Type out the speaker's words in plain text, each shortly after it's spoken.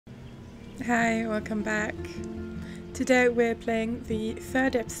Hi, welcome back. Today we're playing the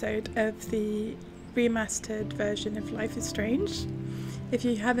third episode of the remastered version of Life is Strange. If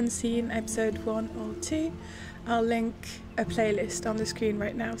you haven't seen episode 1 or 2, I'll link a playlist on the screen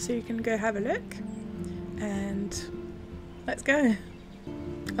right now so you can go have a look. And let's go.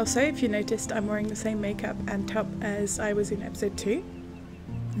 Also, if you noticed, I'm wearing the same makeup and top as I was in episode 2.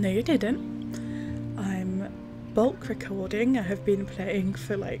 No, you didn't. I'm bulk recording. I have been playing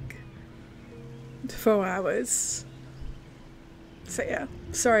for like 4 hours. So yeah,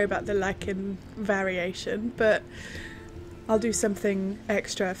 sorry about the lack in variation, but I'll do something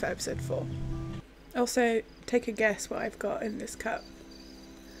extra for episode 4. Also, take a guess what I've got in this cup.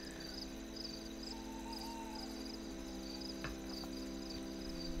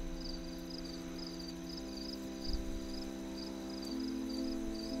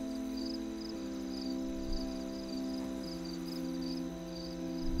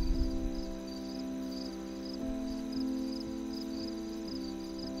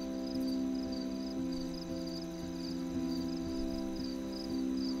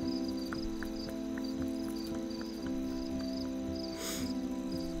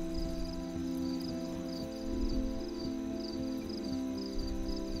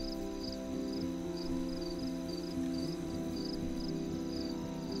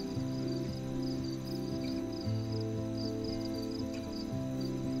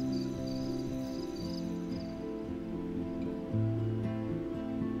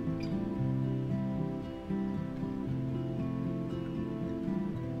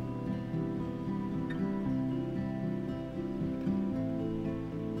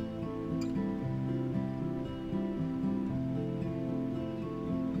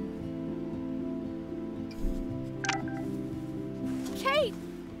 Kate!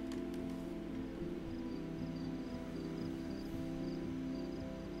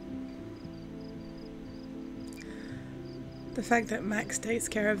 The fact that Max takes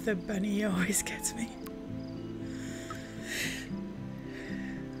care of the bunny always gets me.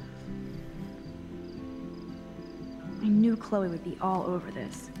 I knew Chloe would be all over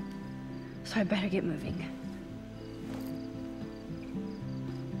this, so I better get moving.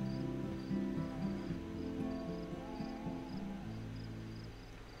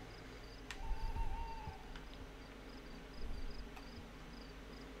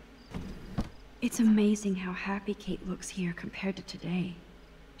 It's amazing how happy Kate looks here compared to today.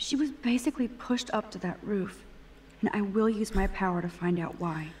 She was basically pushed up to that roof, and I will use my power to find out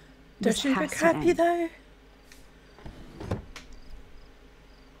why. Does she look happy though?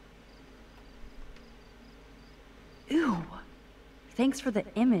 Ew. Thanks for the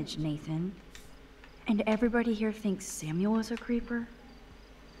image, Nathan. And everybody here thinks Samuel is a creeper?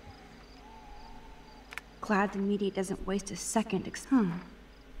 Glad the media doesn't waste a second.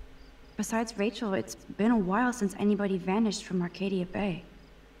 Besides Rachel, it's been a while since anybody vanished from Arcadia Bay.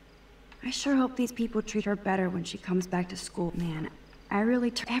 I sure hope these people treat her better when she comes back to school. Man,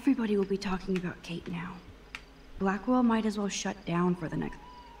 everybody will be talking about Kate now. Blackwell might as well shut down for the next...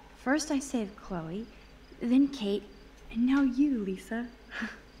 First I saved Chloe, then Kate, and now you, Lisa.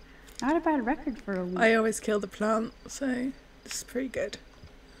 Not a bad record for a week. I always kill the plant, so this is pretty good.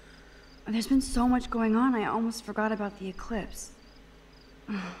 There's been so much going on, I almost forgot about the eclipse.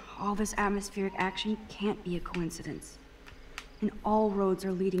 All this atmospheric action can't be a coincidence. And all roads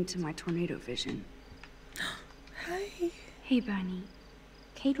are leading to my tornado vision. Hi. Hey, Bunny.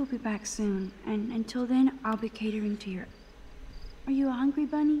 Kate will be back soon, and until then, I'll be catering to your... Are you a hungry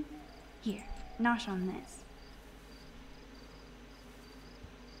bunny? Here, nosh on this.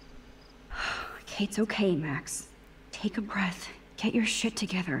 Kate's okay, Max. Take a breath. Get your shit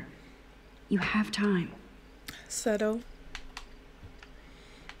together. You have time. Settle.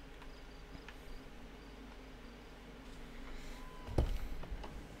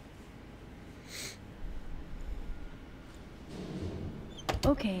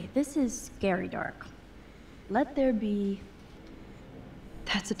 Okay, this is scary dark. Let there be...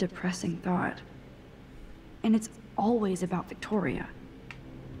 That's a depressing thought. And it's always about Victoria.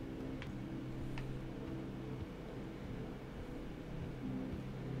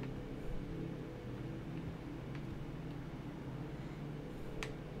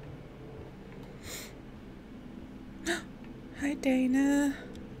 Hi, Dana.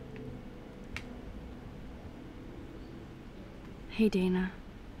 Hey, Dana.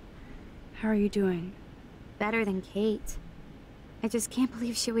 How are you doing? Better than Kate. I just can't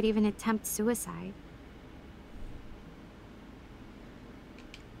believe she would even attempt suicide.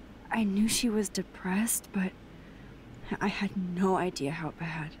 I knew she was depressed, but I had no idea how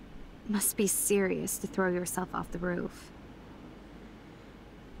bad. Must be serious to throw yourself off the roof.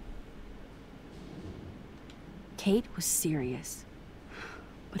 Kate was serious.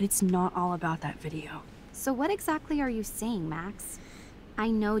 But it's not all about that video. So what exactly are you saying, Max?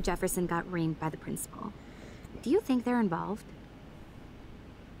 I know Jefferson got reamed by the principal. Do you think they're involved?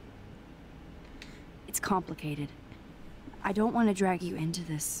 It's complicated. I don't want to drag you into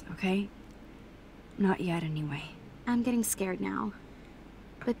this, okay? Not yet, anyway. I'm getting scared now.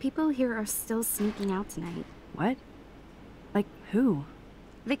 But people here are still sneaking out tonight. What? Like, who?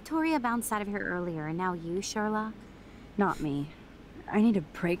 Victoria bounced out of here earlier, and now you, Sherlock? Not me. I need a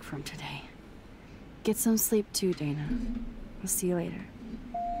break from today. Get some sleep too, Dana. I'll see you later.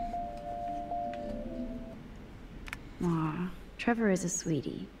 Aw, Trevor is a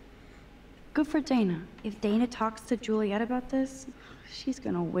sweetie. Good for Dana. If Dana talks to Juliet about this, she's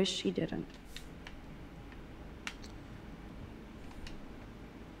gonna wish she didn't.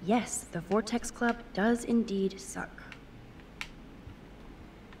 Yes, the Vortex Club does indeed suck.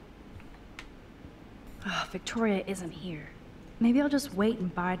 Oh, Victoria isn't here. Maybe I'll just wait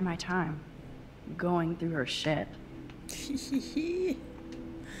and bide my time. Going through her shit.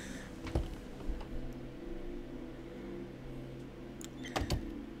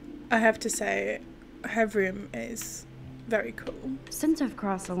 I have to say, her room is very cool. Since I've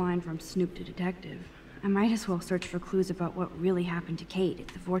crossed the line from Snoop to detective, I might as well search for clues about what really happened to Kate at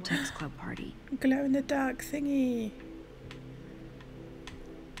the Vortex Club party. Glow-in-the-dark thingy.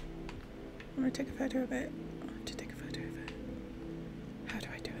 I'm gonna take a photo of it. I want to take a photo of it. How do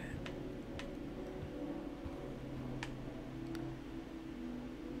I do it?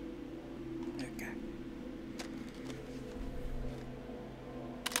 Okay.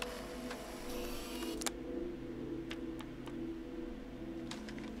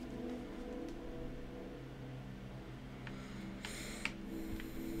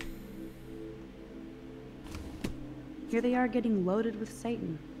 Here they are getting loaded with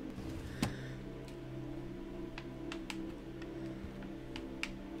Satan.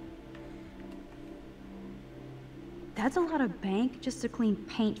 That's a lot of bank just to clean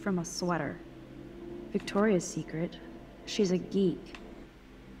paint from a sweater. Victoria's secret. She's a geek.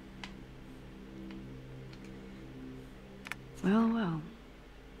 Well, well.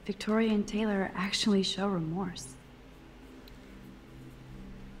 Victoria and Taylor actually show remorse.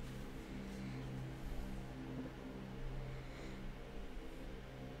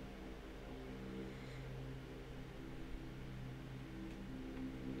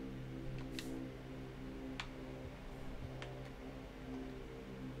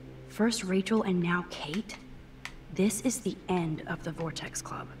 First Rachel and now Kate? This is the end of the Vortex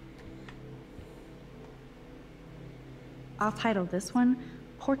Club. I'll title this one,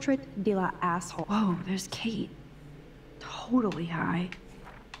 Portrait de la Asshole. Whoa, there's Kate. Totally high.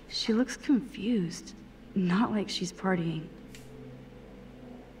 She looks confused. Not like she's partying.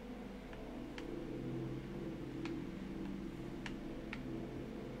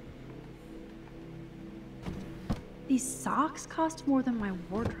 These socks cost more than my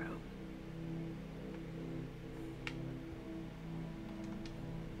wardrobe.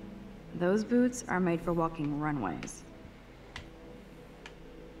 Those boots are made for walking runways.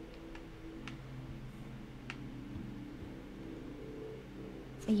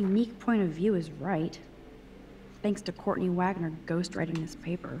 A unique point of view is right. Thanks to Courtney Wagner ghostwriting this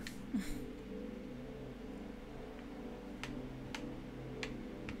paper.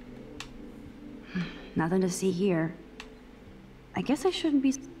 Nothing to see here. I guess I shouldn't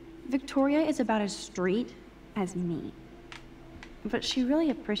be... Victoria is about as street as me. But she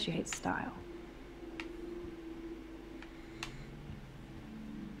really appreciates style.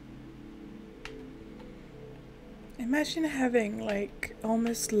 Imagine having like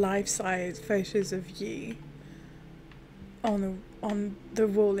almost life-size photos of you on the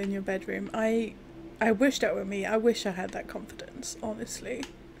wall in your bedroom. I wish that were me. I wish I had that confidence, honestly.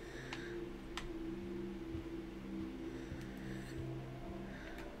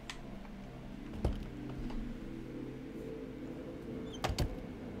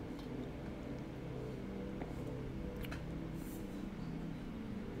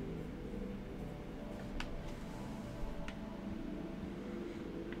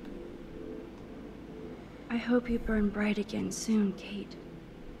 I hope you burn bright again soon, Kate.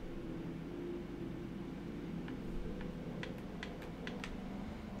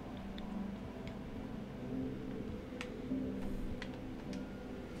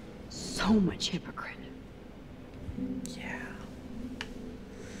 So much hypocrite. Yeah.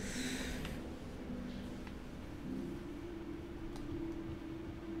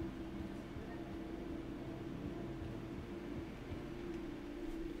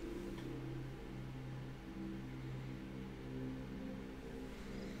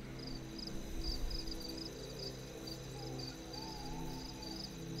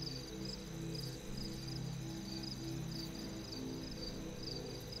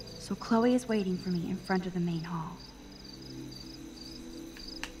 Chloe is waiting for me in front of the main hall.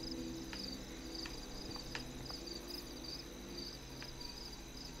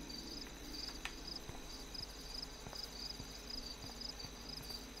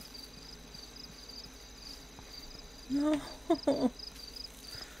 No,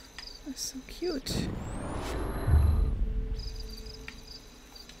 that's so cute.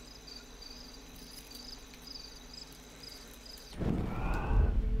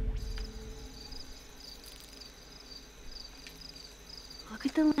 Look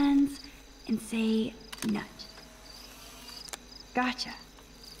at the lens and say nut. Gotcha.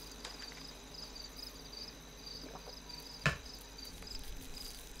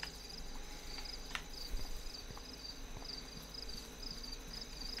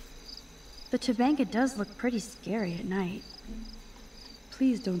 The Chabanka does look pretty scary at night.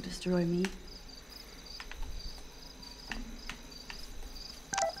 Please don't destroy me.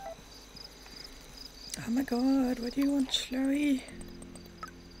 Oh my god, what do you want, Chloe?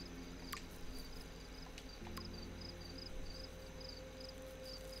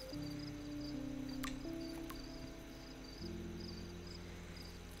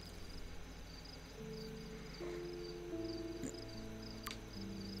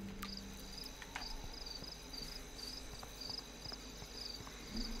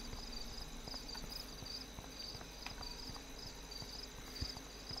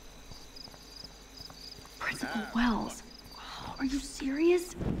 Principal Wells. Oh, are you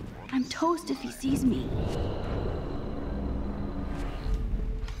serious? I'm toast if he sees me.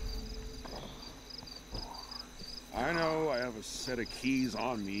 I know I have a set of keys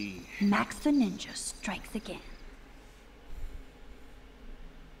on me. Max the Ninja strikes again.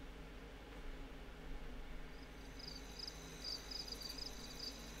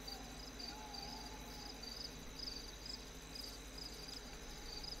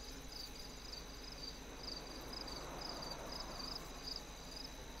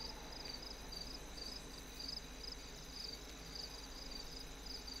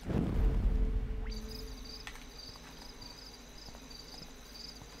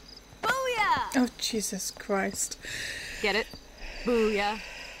 Oh, Jesus Christ. Get it? Booyah.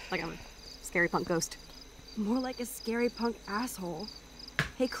 Like I'm a scary punk ghost. More like a scary punk asshole.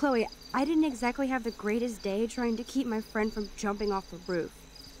 Hey, Chloe, I didn't exactly have the greatest day trying to keep my friend from jumping off the roof.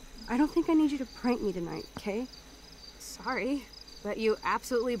 I don't think I need you to prank me tonight, okay? Sorry, but you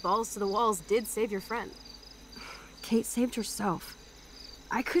absolutely balls to the walls did save your friend. Kate saved herself.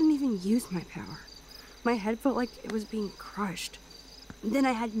 I couldn't even use my power. My head felt like it was being crushed. Then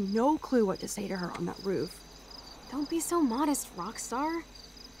I had no clue what to say to her on that roof. Don't be so modest, Rockstar.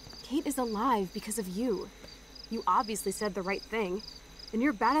 Kate is alive because of you. You obviously said the right thing, and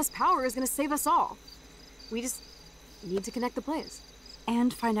your badass power is gonna save us all. We just need to connect the plays.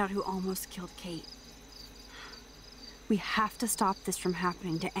 And find out who almost killed Kate. We have to stop this from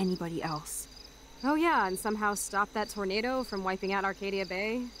happening to anybody else. Oh yeah, and somehow stop that tornado from wiping out Arcadia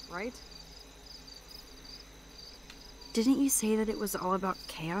Bay, right? Didn't you say that it was all about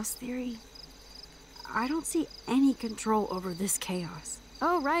chaos theory? I don't see any control over this chaos.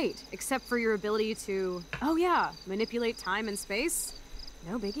 Oh right, except for your ability to, oh yeah, manipulate time and space.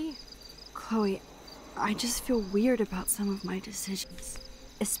 No biggie. Chloe, I just feel weird about some of my decisions.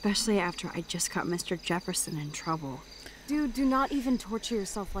 Especially after I just got Mr. Jefferson in trouble. Dude, do not even torture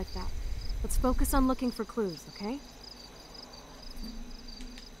yourself like that. Let's focus on looking for clues, okay?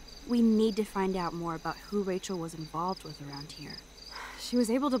 We need to find out more about who Rachel was involved with around here. She was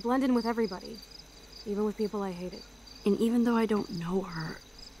able to blend in with everybody, even with people I hated. And even though I don't know her,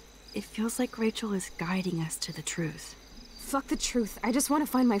 it feels like Rachel is guiding us to the truth. Fuck the truth. I just want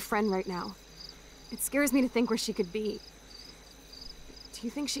to find my friend right now. It scares me to think where she could be. Do you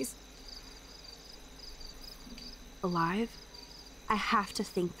think she's alive? I have to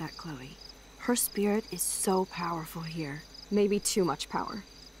think that, Chloe. Her spirit is so powerful here. Maybe too much power.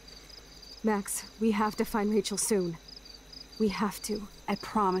 Max, we have to find Rachel soon. We have to. I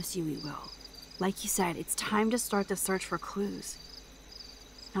promise you we will. Like you said, it's time to start the search for clues.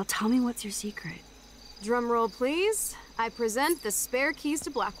 Now tell me what's your secret. Drum roll, please. I present the spare keys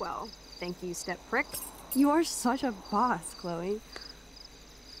to Blackwell. Thank you, step prick. You are such a boss, Chloe.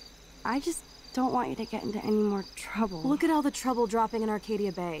 I just don't want you to get into any more trouble. Look at all the trouble dropping in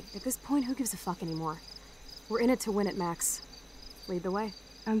Arcadia Bay. At this point, who gives a fuck anymore? We're in it to win it, Max. Lead the way.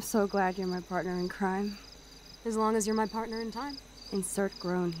 I'm so glad you're my partner in crime. As long as you're my partner in time. Insert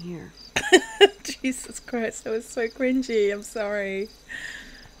groan here. Jesus Christ, that was so cringy. I'm sorry.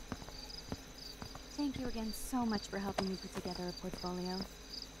 Thank you again so much for helping me put together a portfolio.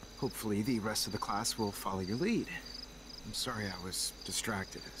 Hopefully the rest of the class will follow your lead. I'm sorry I was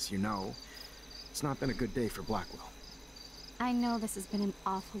distracted. As you know, it's not been a good day for Blackwell. I know this has been an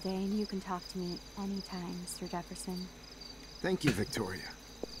awful day, and you can talk to me anytime, Mr. Jefferson. Thank you, Victoria.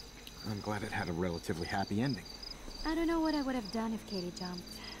 I'm glad it had a relatively happy ending. I don't know what I would have done if Katie jumped.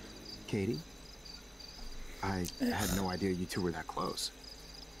 Katie? I had no idea you two were that close.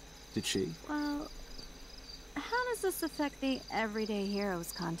 Did she? Well, how does this affect the Everyday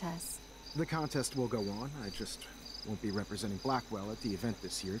Heroes contest? The contest will go on. I just won't be representing Blackwell at the event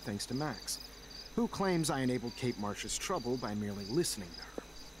this year, thanks to Max, who claims I enabled Kate Marsh's trouble by merely listening to her.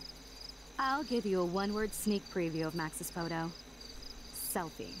 I'll give you a one-word sneak preview of Max's photo.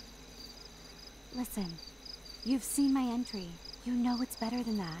 Selfie. Listen, you've seen my entry. You know it's better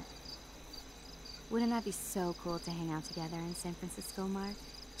than that. Wouldn't that be so cool to hang out together in San Francisco, Mark?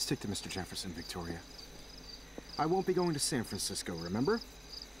 Stick to Mr. Jefferson, Victoria. I won't be going to San Francisco, remember?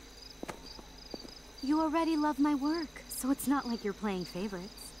 You already love my work, so it's not like you're playing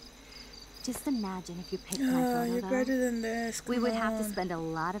favorites. Just imagine if you picked my photo, you're though. better than this. We would have to on. spend a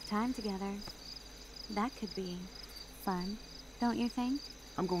lot of time together. That could be fun, don't you think?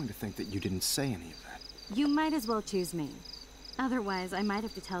 I'm going to think that you didn't say any of that. You might as well choose me. Otherwise, I might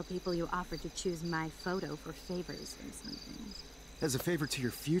have to tell people you offered to choose my photo for favors or something. As a favor to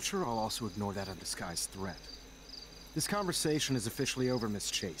your future, I'll also ignore that undisguised threat. This conversation is officially over, Miss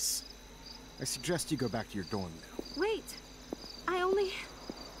Chase. I suggest you go back to your dorm now. Wait! I only...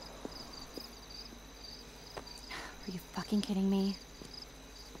 Are you fucking kidding me?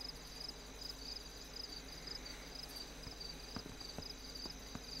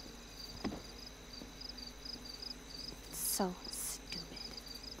 So stupid.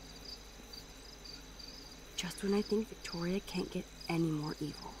 Just when I think Victoria can't get any more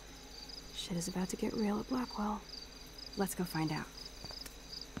evil. Shit is about to get real at Blackwell. Let's go find out.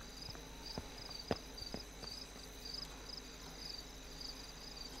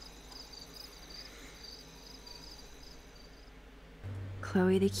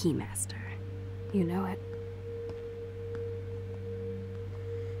 Chloe the Keymaster. You know it.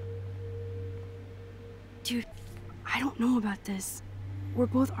 Dude, I don't know about this. We're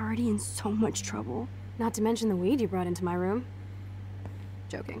both already in so much trouble. Not to mention the weed you brought into my room.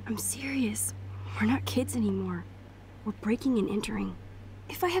 Joking. I'm serious. We're not kids anymore. We're breaking and entering.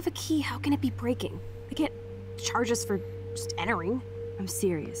 If I have a key, how can it be breaking? They can't charge us for just entering. I'm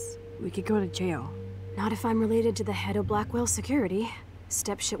serious. We could go to jail. Not if I'm related to the head of Blackwell Security.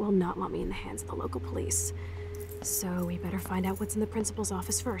 Stepshit will not want me in the hands of the local police. So we better find out what's in the principal's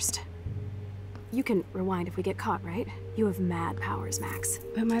office first. You can rewind if we get caught, right? You have mad powers, Max.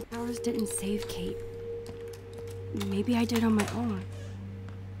 But my powers didn't save Kate. Maybe I did on my own.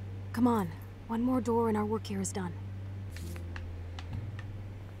 Come on. One more door and our work here is done.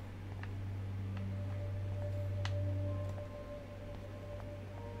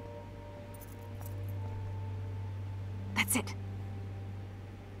 That's it.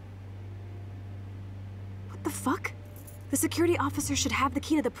 What the fuck? The security officer should have the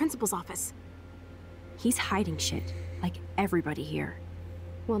key to the principal's office. He's hiding shit, like everybody here.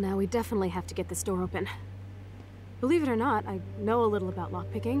 Well, now we definitely have to get this door open. Believe it or not, I know a little about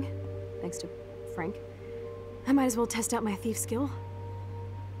lockpicking, thanks to Frank. I might as well test out my thief skill.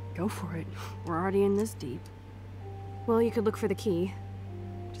 Go for it. We're already in this deep. Well, you could look for the key,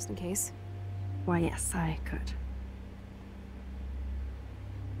 just in case. Why, yes, I could.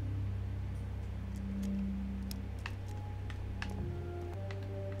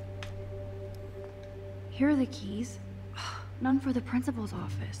 Here are the keys. None for the principal's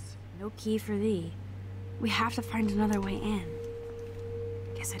office. No key for thee. We have to find another way in.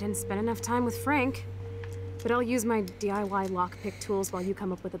 Guess I didn't spend enough time with Frank. But I'll use my DIY lockpick tools while you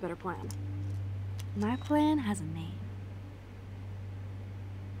come up with a better plan. My plan has a name.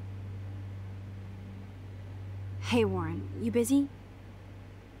 Hey, Warren, you busy?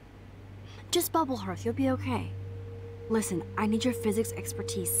 Just bubble hearth, you'll be okay. Listen, I need your physics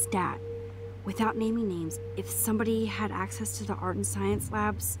expertise stat. Without naming names, if somebody had access to the art and science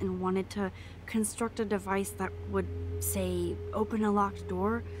labs and wanted to construct a device that would, say, open a locked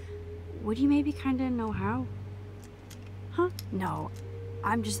door, would you maybe kinda know how? Huh? No,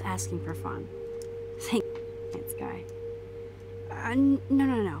 I'm just asking for fun. Thank you, science guy.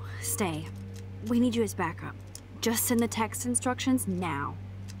 No. Stay. We need you as backup. Just send the text instructions now.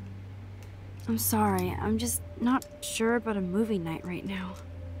 I'm sorry, I'm just not sure about a movie night right now.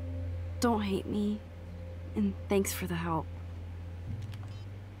 Don't hate me, and thanks for the help.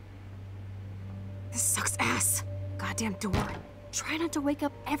 This sucks ass. Goddamn door. Try not to wake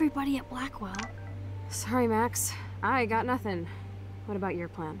up everybody at Blackwell. Sorry, Max. I got nothing. What about your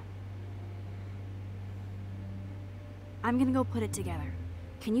plan? I'm gonna go put it together.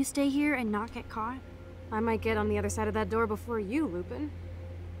 Can you stay here and not get caught? I might get on the other side of that door before you, Lupin.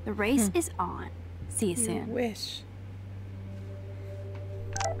 The race is on. See you You soon. wish.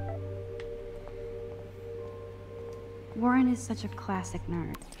 Warren is such a classic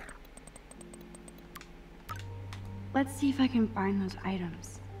nerd. Let's see if I can find those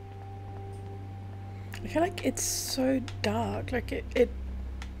items. I feel like it's so dark. Like it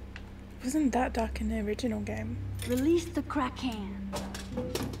wasn't that dark in the original game. Release the Kraken.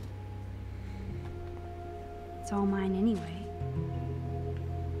 It's all mine anyway.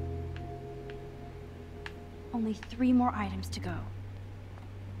 Only 3 more items to go.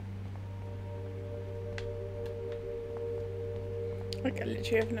 Like I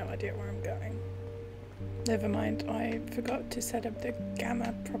literally have no idea where I'm going. Never mind, I forgot to set up the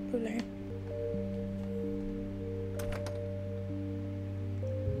gamma properly.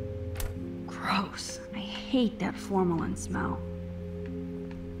 Gross. I hate that formalin smell.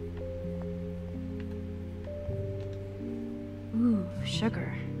 Ooh,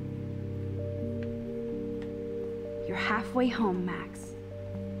 sugar. You're halfway home, Max.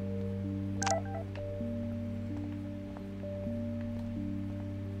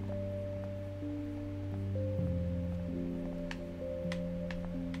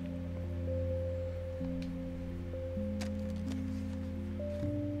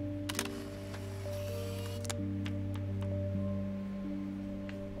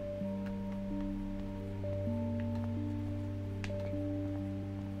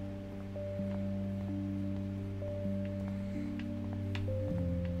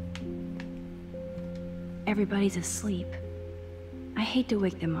 Everybody's asleep. I hate to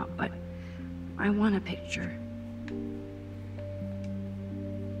wake them up, but I want a picture.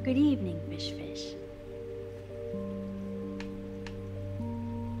 Good evening, Fish.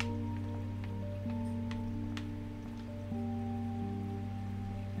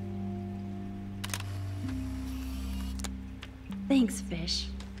 Thanks, Fish.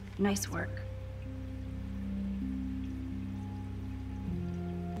 Nice work.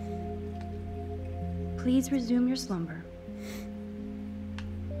 Please resume your slumber.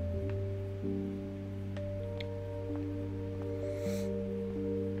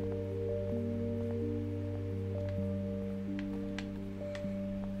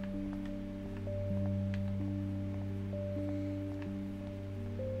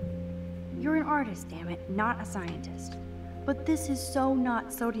 You're an artist, damn it, not a scientist. But this is so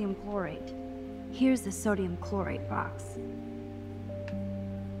not sodium chlorate. Here's the sodium chlorate box.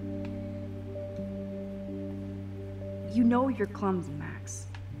 You know you're clumsy, Max.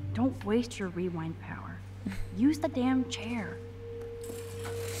 Don't waste your rewind power. Use the damn chair.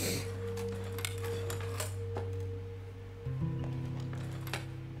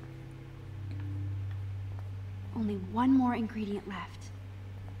 Only one more ingredient left.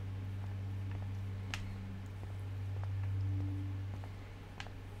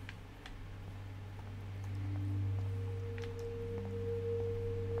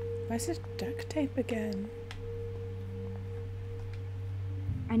 Where's this duct tape again?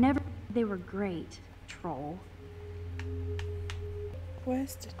 I never. They were great, troll.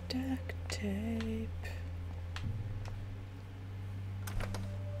 Where's the duct tape?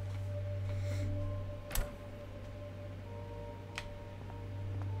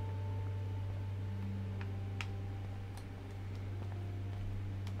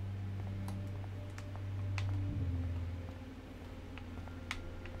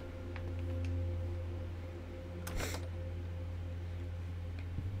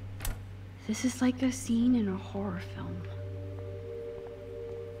 This is like a scene in a horror film.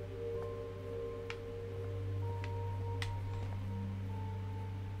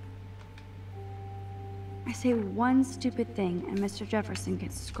 I say one stupid thing and Mr. Jefferson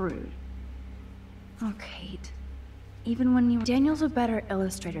gets screwed. Oh, Kate. Even when you... Daniel's a better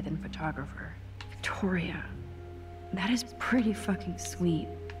illustrator than photographer. Victoria. That is pretty fucking sweet.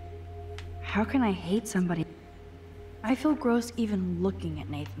 How can I hate somebody? I feel gross even looking at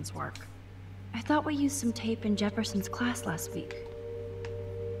Nathan's work. I thought we used some tape in Jefferson's class last week.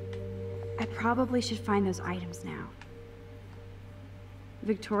 I probably should find those items now.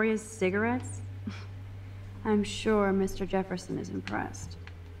 Victoria's cigarettes? I'm sure Mr. Jefferson is impressed.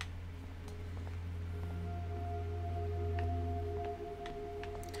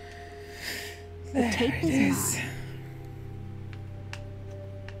 The tape is mine.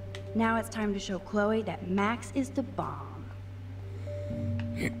 Now it's time to show Chloe that Max is the bomb.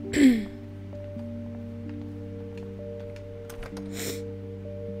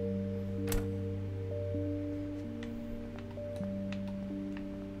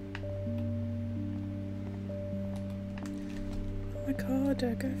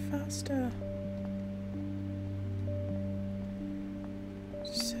 harder, go faster.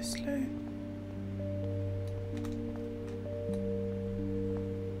 So slow.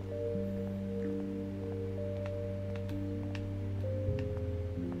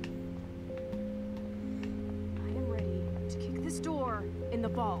 I am ready to kick this door in the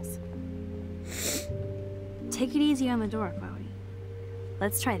balls. Take it easy on the door, Chloe.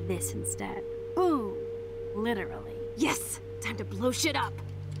 Let's try this instead. Boom! Literally. Yes! Time to blow shit up!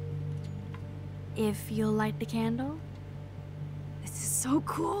 If you'll light the candle, This is so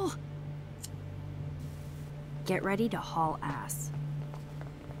cool! get ready to haul ass.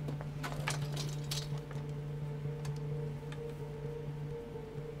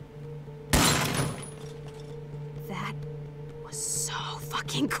 That was so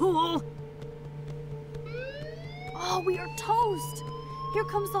fucking cool! Oh, we are toast! Here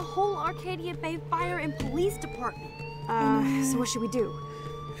comes the whole Arcadia Bay Fire and Police Department. So what should we do?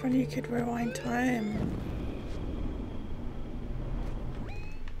 If only you could rewind time.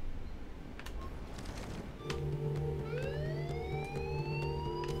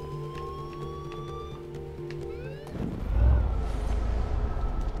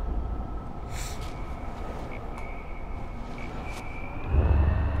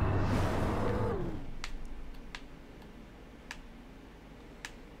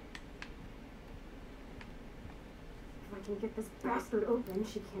 If I can get this bastard open,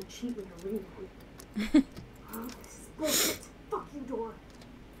 she can't cheat with her rewind. Oh, this is bullshit. Fuck you, door.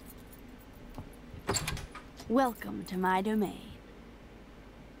 Welcome to my domain.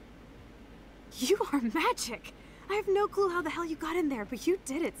 You are magic! I have no clue how the hell you got in there, but you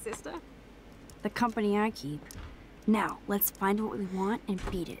did it, sister. The company I keep. Now, let's find what we want and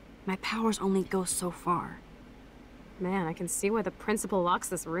beat it. My powers only go so far. Man, I can see why the principal locks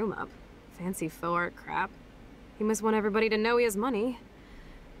this room up. Fancy faux art crap. He must want everybody to know he has money,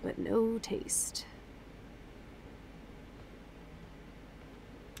 but no taste.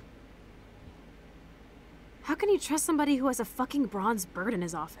 How can you trust somebody who has a fucking bronze bird in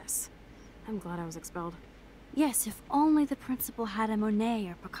his office? I'm glad I was expelled. Yes, if only the principal had a Monet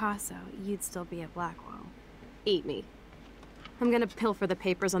or Picasso, you'd still be at Blackwell. Eat me. I'm gonna pilfer the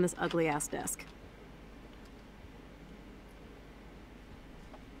papers on this ugly-ass desk.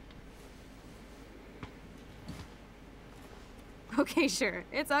 Okay, sure.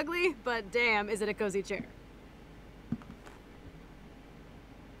 It's ugly, but damn, is it a cozy chair.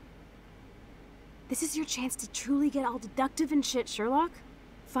 This is your chance to truly get all deductive and shit, Sherlock.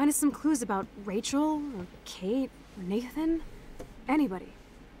 Find us some clues about Rachel, or Kate, or Nathan. Anybody.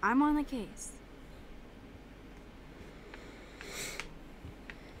 I'm on the case.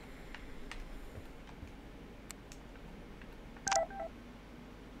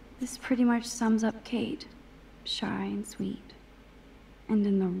 This pretty much sums up Kate. Shy and sweet. And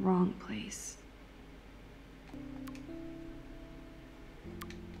in the wrong place.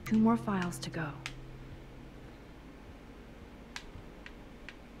 2 more files to go.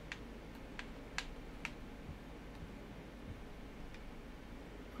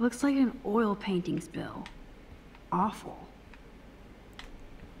 Looks like an oil painting spill. Awful.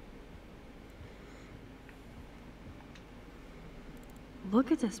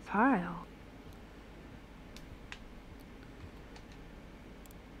 Look at this pile.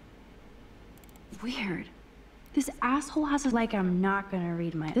 Weird. This asshole has like I'm not gonna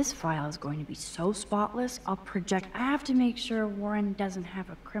read my... This file is going to be so spotless, I'll project... I have to make sure Warren doesn't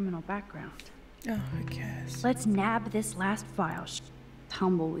have a criminal background. Oh, I guess. Let's nab this last file.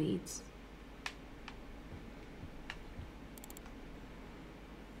 Tumbleweeds.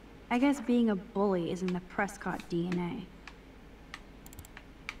 I guess being a bully is in the Prescott DNA.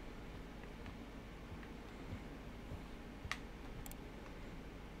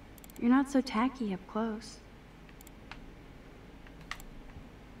 You're not so tacky up close.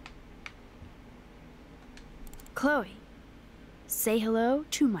 Chloe, say hello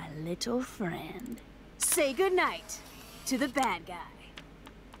to my little friend. Say goodnight to the bad guy.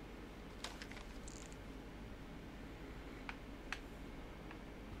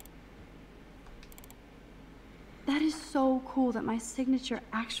 That is so cool that my signature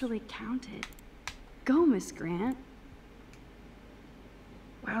actually counted. Go, Miss Grant.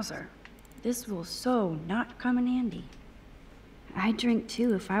 Wowzer, this will so not come in handy. I'd drink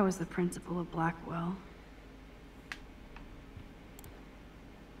too if I was the principal of Blackwell.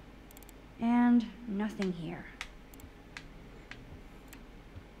 And nothing here.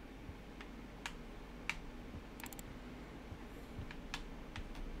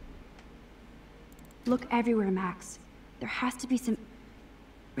 Look everywhere, Max. There has to be some...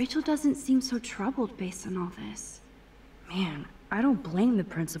 Rachel doesn't seem so troubled based on all this. Man, I don't blame the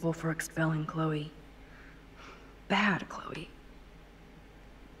principal for expelling Chloe. Bad Chloe.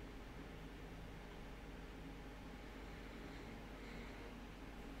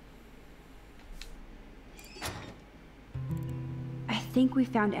 I think we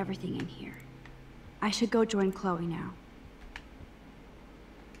found everything in here. I should go join Chloe now.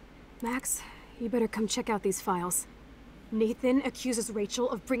 Max, you better come check out these files. Nathan accuses Rachel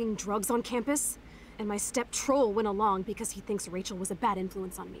of bringing drugs on campus, and my step-troll went along because he thinks Rachel was a bad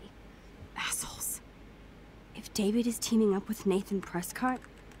influence on me. Assholes. If David is teaming up with Nathan Prescott,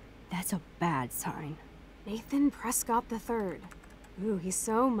 that's a bad sign. Nathan Prescott III. Ooh, he's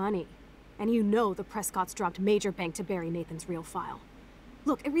so money. And you know the Prescotts dropped major bank to bury Nathan's real file.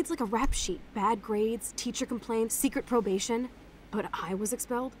 Look, it reads like a rap sheet. Bad grades, teacher complaints, secret probation. But I was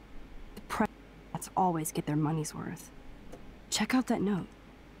expelled? The Prescotts always get their money's worth. Check out that note.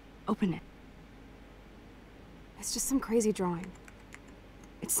 Open it. It's just some crazy drawing.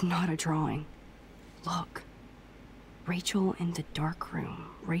 It's not a drawing. Look. Rachel in the dark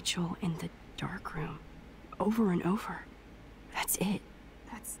room. Rachel in the dark room. Over and over. That's it.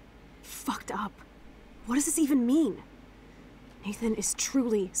 That's fucked up. What does this even mean? Nathan is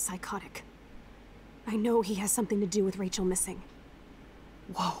truly psychotic. I know he has something to do with Rachel missing.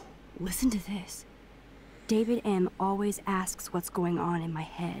 Whoa, listen to this. David M. always asks what's going on in my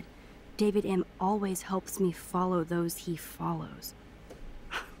head. David M. always helps me follow those he follows.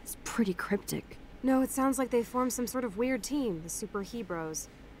 It's pretty cryptic. No, it sounds like they formed some sort of weird team, the Super Hebrews.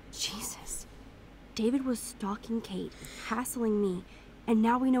 Jesus. David was stalking Kate, hassling me, and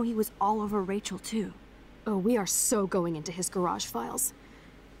now we know he was all over Rachel too. Oh, we are so going into his garage files.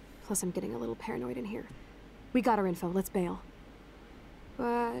 Plus, I'm getting a little paranoid in here. We got our info, let's bail.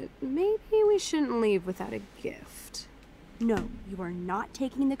 But maybe we shouldn't leave without a gift. No, you are not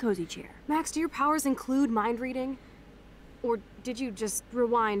taking the cozy chair. Max, do your powers include mind reading? Or did you just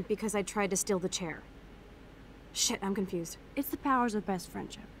rewind because I tried to steal the chair? Shit, I'm confused. It's the powers of best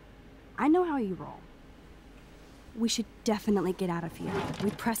friendship. I know how you roll. We should definitely get out of here. We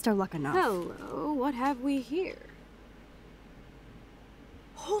pressed our luck enough. Hello, what have we here?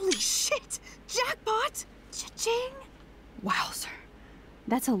 Holy shit! Jackpot! Cha-ching! Wowzer.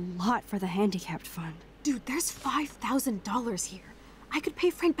 That's a lot for the handicapped fund. Dude, there's $5,000 here. I could pay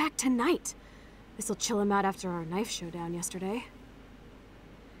Frank back tonight. This'll chill him out after our knife showdown yesterday.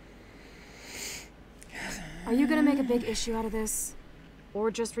 Are you gonna make a big issue out of this? Or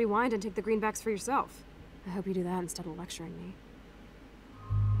just rewind and take the greenbacks for yourself? I hope you do that instead of lecturing me.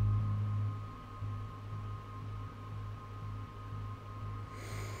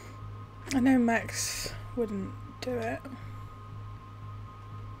 I know Max wouldn't do it.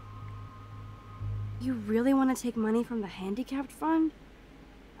 You really want to take money from the handicapped fund?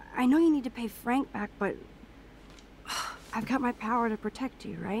 I know you need to pay Frank back, but I've got my power to protect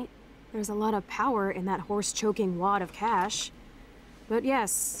you, right? There's a lot of power in that horse-choking wad of cash. But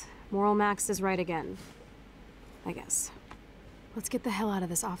yes, Moral Max is right again. I guess. Let's get the hell out of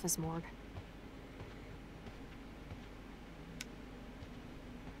this office morgue.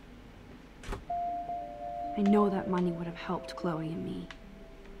 I know that money would have helped Chloe and me.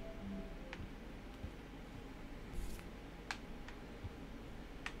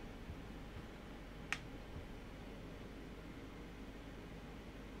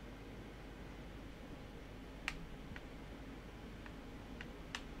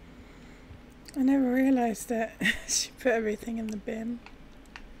 I never realised that she put everything in the bin.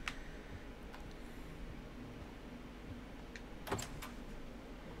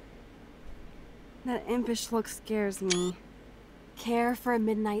 That impish look scares me. Care for a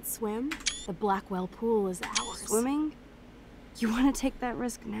midnight swim? The Blackwell pool is ours. Swimming? You want to take that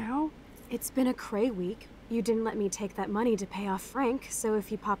risk now? It's been a cray week. You didn't let me take that money to pay off Frank, so if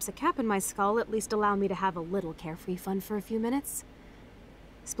he pops a cap in my skull, at least allow me to have a little carefree fun for a few minutes.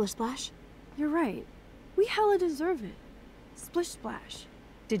 Splish splash? You're right. We hella deserve it. Splish splash.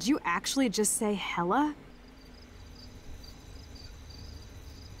 Did you actually just say hella?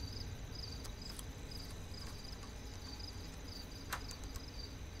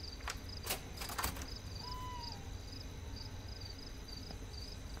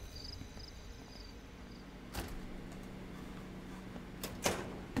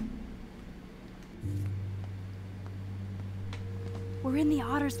 We're in the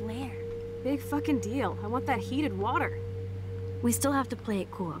otter's lair. Big fucking deal. I want that heated water. We still have to play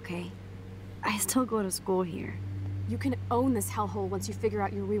it cool, okay? I still go to school here. You can own this hellhole once you figure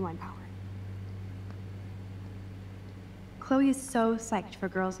out your rewind power. Chloe is so psyched for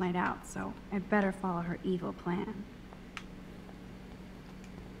girls' night out, so I better follow her evil plan.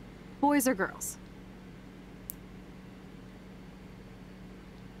 Boys or girls?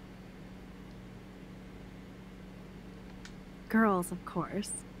 Girls, of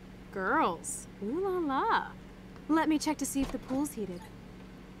course. Girls? Ooh la la. Let me check to see if the pool's heated.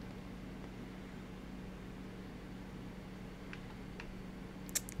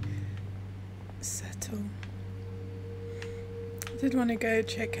 Settle. I did want to go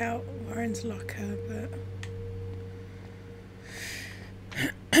check out Warren's locker, but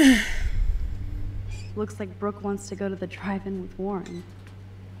Looks like Brooke wants to go to the drive-in with Warren.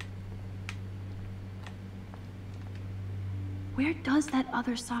 Where does that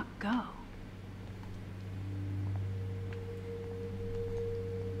other sock go?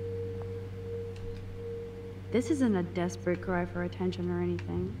 This isn't a desperate cry for attention or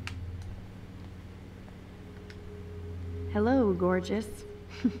anything. Hello, gorgeous.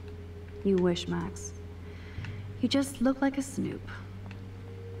 You wish, Max. You just look like a snoop.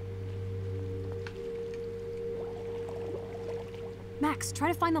 Max, try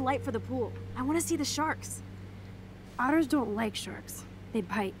to find the light for the pool. I want to see the sharks. Otters don't like sharks. They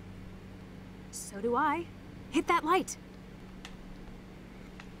bite. So do I. Hit that light.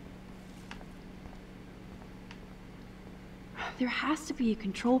 There has to be a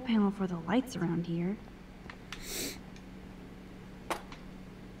control panel for the lights around here.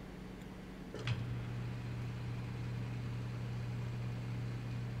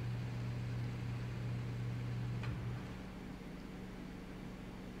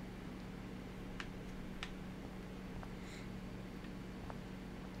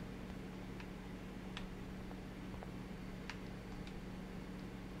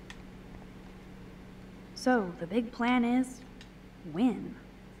 So, the big plan is win.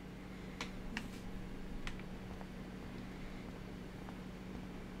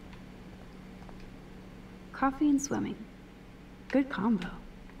 Coffee and swimming. Good combo.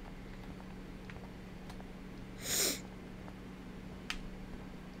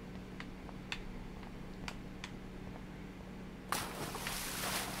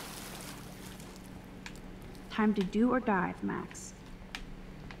 Time to do or dive, Max.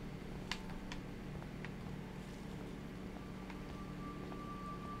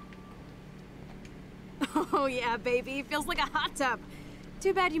 Oh yeah, baby. Feels like a hot tub.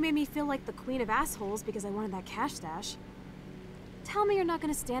 Too bad you made me feel like the queen of assholes because I wanted that cash stash. Tell me you're not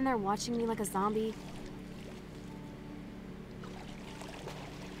gonna stand there watching me like a zombie.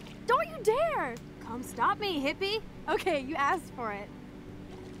 Don't you dare! Come stop me, hippie. Okay, you asked for it.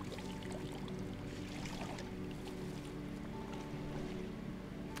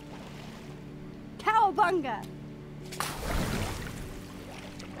 Cowabunga!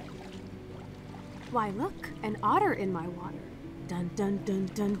 Why look, an otter in my water. Dun dun dun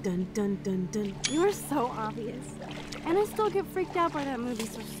dun dun dun dun dun. You're so obvious. And I still get freaked out by that movie,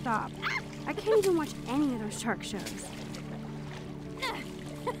 so stop. I can't even watch any of those shark shows.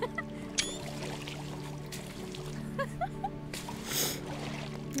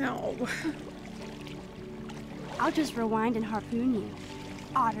 no. I'll just rewind and harpoon you.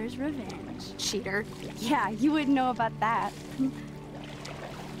 Otter's revenge. Cheater. Yeah, you wouldn't know about that.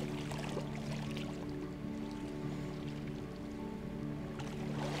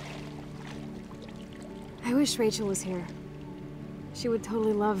 I wish Rachel was here. She would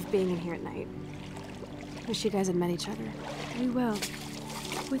totally love being in here at night. Wish you guys had met each other. We will.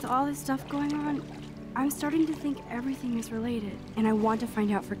 With all this stuff going on, I'm starting to think everything is related, and I want to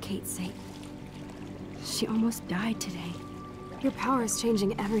find out for Kate's sake. She almost died today. Your power is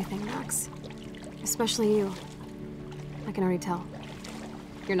changing everything, Max. Especially you. I can already tell.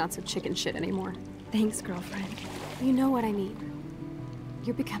 You're not so chicken shit anymore. Thanks, girlfriend. You know what I mean.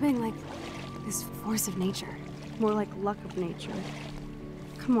 You're becoming like this force of nature. More like luck of nature.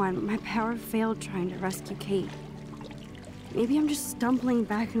 Come on, my power failed trying to rescue Kate. Maybe I'm just stumbling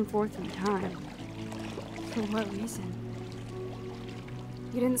back and forth in time. For what reason?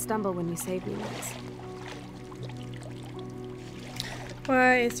 You didn't stumble when you saved me, Max.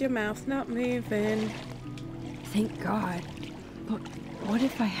 Why is your mouth not moving? Thank God. But what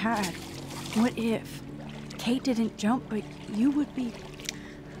if I had? What if? Kate didn't jump, but you would be...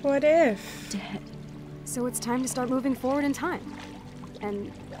 What if? Dead. So it's time to start moving forward in time.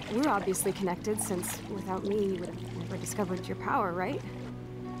 And we're obviously connected, since without me, you would have never discovered your power, right?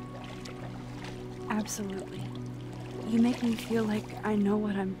 Absolutely. You make me feel like I know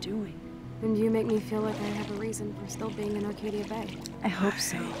what I'm doing. And you make me feel like I have a reason for still being in Arcadia Bay. I hope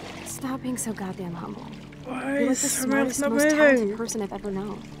so. Stop being so goddamn humble. Why You're like is the her mouth smartest, not most talented moving? person I've ever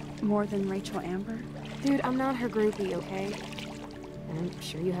known. More than Rachel Amber? Dude, I'm not her groupie, okay? And I'm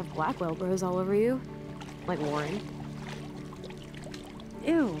sure you have Blackwell bros all over you. Like Warren.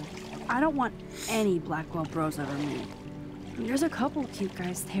 Ew. I don't want any Blackwell bros over me. There's a couple cute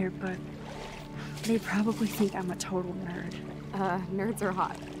guys there, but they probably think I'm a total nerd. Nerds are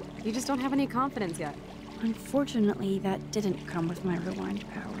hot. You just don't have any confidence yet. Unfortunately, that didn't come with my rewind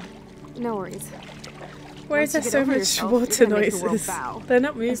power. No worries. Why is there Once you get so over much yourself, water you're gonna make the world noises? bow. They're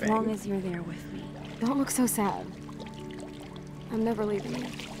not As long moving. as you're there with me. Don't look so sad. I'm never leaving you.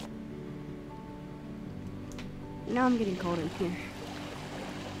 Now I'm getting cold in here.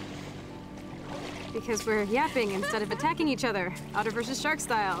 Because we're yapping instead of attacking each other, otter versus shark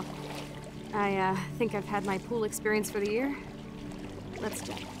style. I think I've had my pool experience for the year. Let's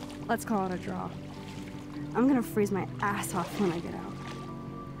check. Let's call it a draw. I'm gonna freeze my ass off when I get out.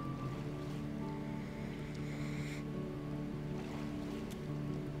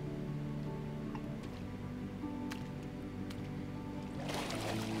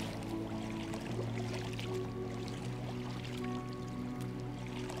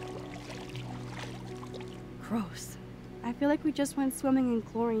 Gross. I feel like we just went swimming in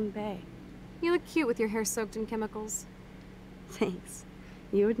Chlorine Bay. You look cute with your hair soaked in chemicals. Thanks.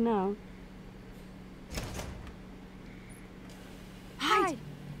 You would know. Hide!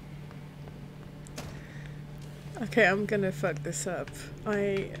 Okay, I'm gonna fuck this up.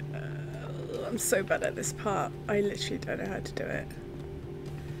 I'm so bad at this part. I literally don't know how to do it.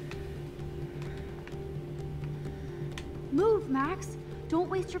 Move, Max! Don't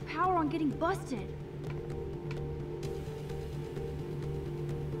waste your power on getting busted.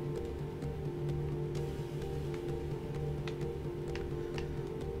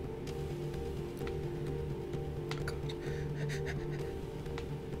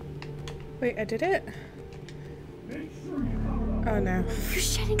 Wait, I did it? Oh no. You're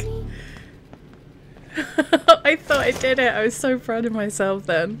shitting me? I thought I did it. I was so proud of myself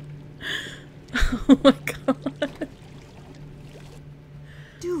then. Oh my god.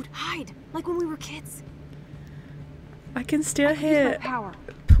 Dude, hide! Like when we were kids. I can still Use my hear power.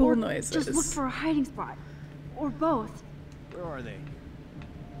 pool Or noises. just look for a hiding spot. Or both. Where are they?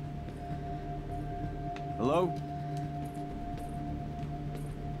 Hello?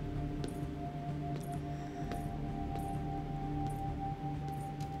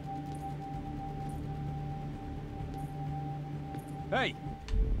 Hey!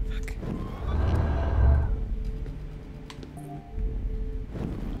 Fuck.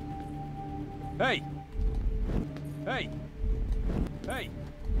 Hey! Hey! Hey!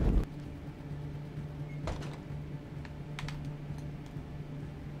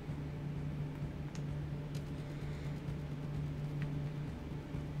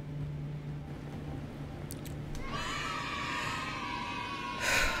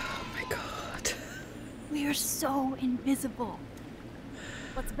 Oh my god. We are so invisible.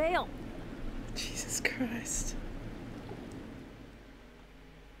 Let's bail. Jesus Christ.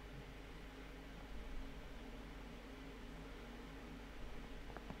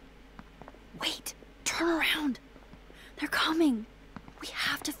 Wait! Turn around! They're coming! We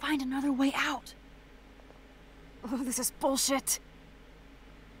have to find another way out. Oh, this is bullshit.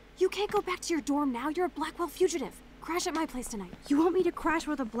 You can't go back to your dorm now. You're a Blackwell fugitive. Crash at my place tonight. You want me to crash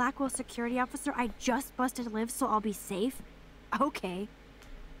with a Blackwell security officer I just busted live so I'll be safe? Okay.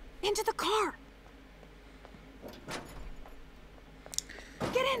 Into the car!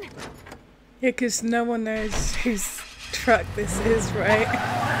 Get in! Yeah, because no one knows whose truck this is, right?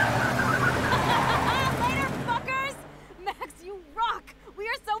 Later, fuckers! Max, you rock! We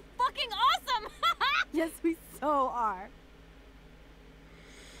are so fucking awesome! Yes, we so are.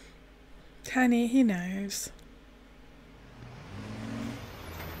 Honey, he knows.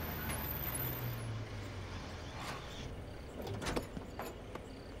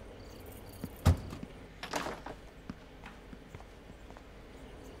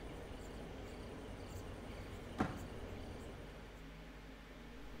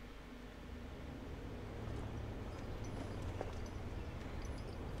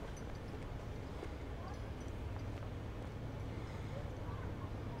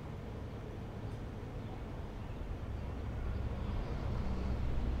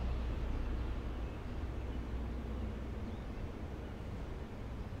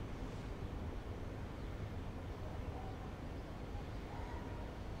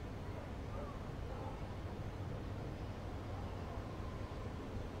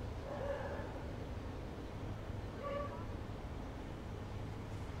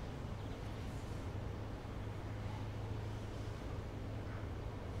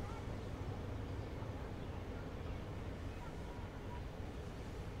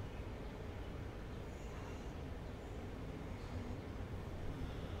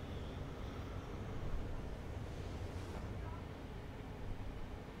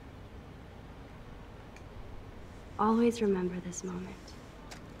 Always remember this moment.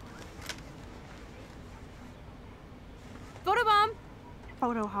 Photo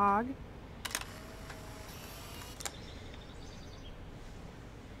photo hog.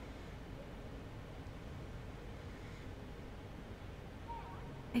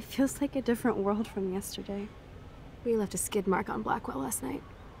 It feels like a different world from yesterday. We left a skid mark on Blackwell last night.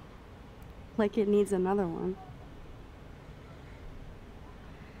 Like it needs another one.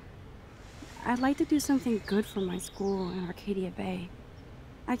 I'd like to do something good for my school in Arcadia Bay.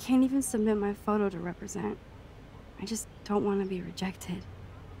 I can't even submit my photo to represent. I just don't want to be rejected.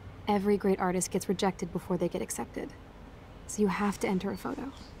 Every great artist gets rejected before they get accepted. So you have to enter a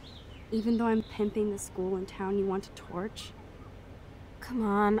photo. Even though I'm pimping the school and town you want to torch? Come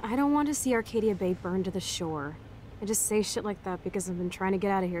on, I don't want to see Arcadia Bay burned to the shore. I just say shit like that because I've been trying to get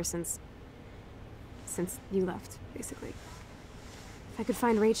out of here since you left, basically. If I could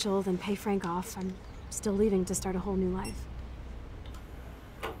find Rachel, then pay Frank off, I'm still leaving to start a whole new life.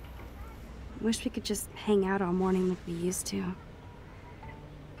 Wish we could just hang out all morning like we used to.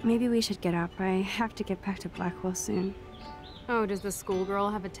 Maybe we should get up. I have to get back to Blackwell soon. Oh, does the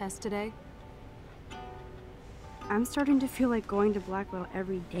schoolgirl have a test today? I'm starting to feel like going to Blackwell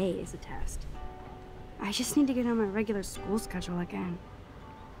every day is a test. I just need to get on my regular school schedule again.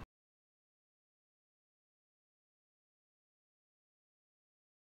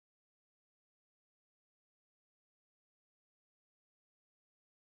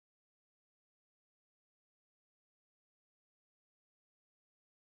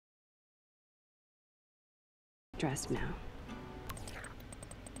 Dressed now.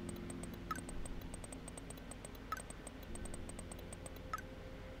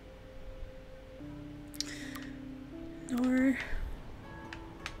 Or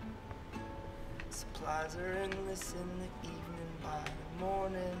supplies are endless in the evening, by the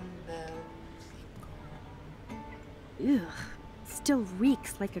morning they'll be gone. Ugh. Still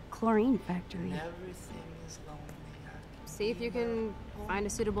reeks like a chlorine factory. Everything is lonely. See if you can find a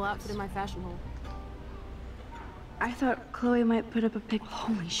suitable outfit in my fashion hole. I thought Chloe might put up a pic.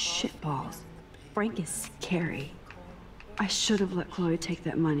 Holy shitballs. Frank is scary. I should have let Chloe take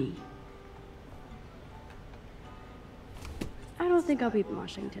that money. I don't think I'll be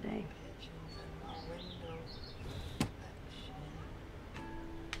moshing today.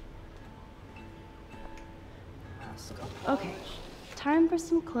 Okay, time for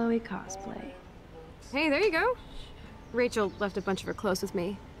some Chloe cosplay. Hey, there you go. Rachel left a bunch of her clothes with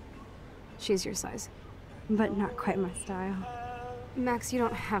me. She's your size. But not quite my style. Max, you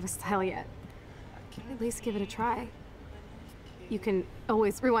don't have a style yet. At least give it a try. You can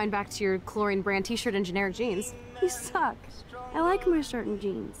always rewind back to your chlorine brand t-shirt and generic jeans. You suck. I like my shirt and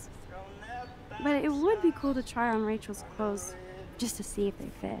jeans. But it would be cool to try on Rachel's clothes, just to see if they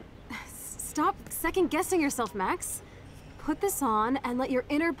fit. Stop second-guessing yourself, Max. Put this on and let your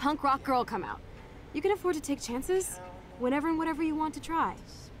inner punk rock girl come out. You can afford to take chances whenever and whatever you want to try.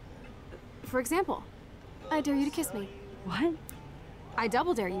 For example, I dare you to kiss me. What? I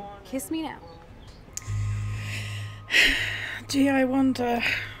double dare you. Kiss me now. gee, I wonder.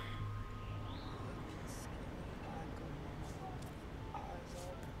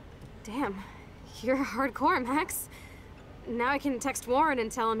 Damn, you're hardcore, Max. Now I can text Warren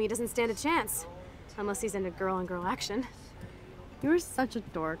and tell him he doesn't stand a chance. Unless he's into girl-on-girl action. You're such a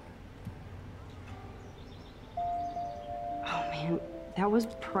dork. Oh man, that was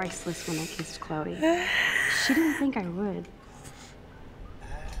priceless when I kissed Chloe. She didn't think I would.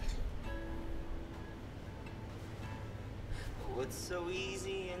 What's so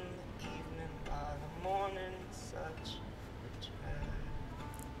easy in the evening, by the morning such a drag.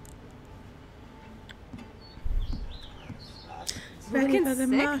 Ready Looking for the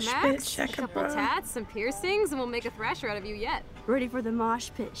sick, mosh pit, Max. shaka Couple bra. tats, some piercings, and we'll make a thrasher out of you yet. Ready for the mosh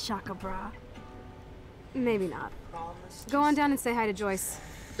pit, Shaka Bra. Maybe not. Go on down and say hi to Joyce.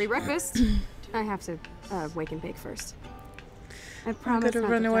 Free breakfast. I have to wake and bake first. I I'm promise gonna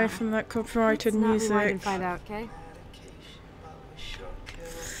not run to away die. from that copyrighted Let's not rewind music. and find out, okay?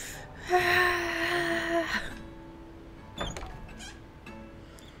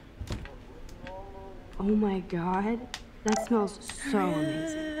 Oh my god, that smells so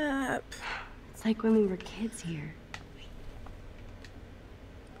amazing. Crap. It's like when we were kids here.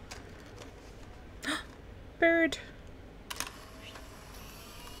 Bird.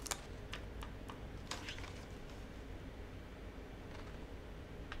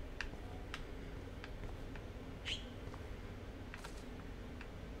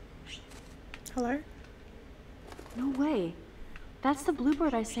 Hello? No way. That's the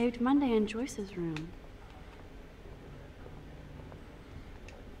bluebird I saved Monday in Joyce's room.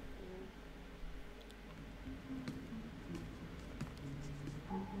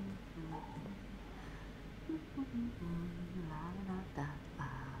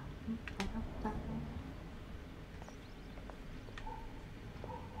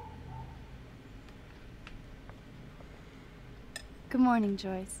 Good morning,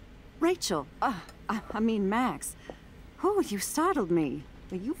 Joyce. Rachel, I mean Max. Oh, you startled me.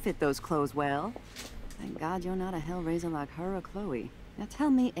 But you fit those clothes well. Thank God you're not a hellraiser like her or Chloe. Now tell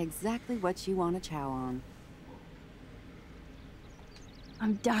me exactly what you want to chow on.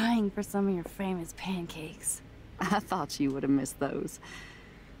 I'm dying for some of your famous pancakes. I thought you would have missed those.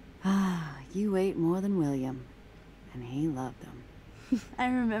 Ah, you ate more than William. And he loved them. I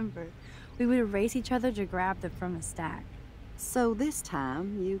remember. We would race each other to grab them from the stack. So this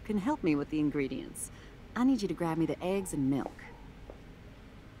time, you can help me with the ingredients. I need you to grab me the eggs and milk.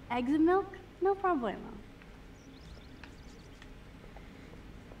 Eggs and milk? No problemo.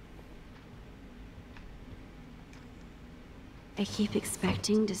 I keep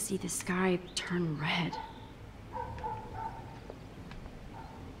expecting to see the sky turn red.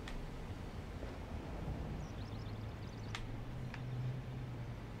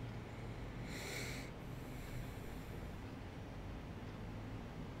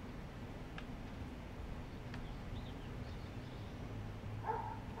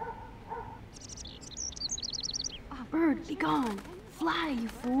 Oh, bird, be gone! Fly, you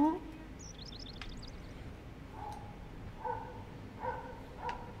fool!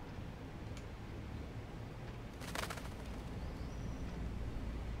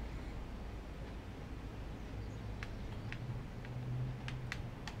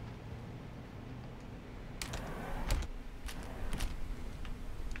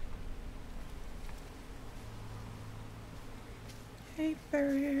 Hey,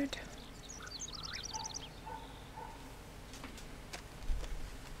 bird.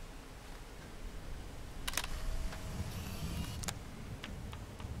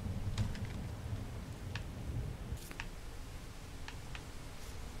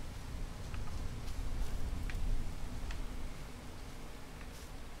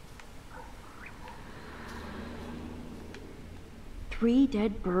 Three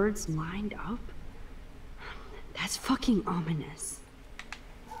dead birds lined up? That's fucking ominous.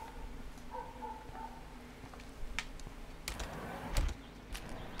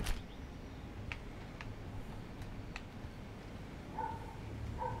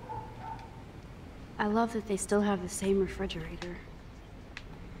 I love that they still have the same refrigerator.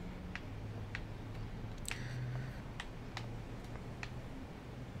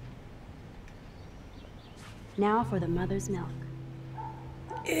 Now for the mother's milk.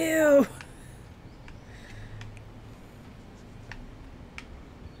 Ew.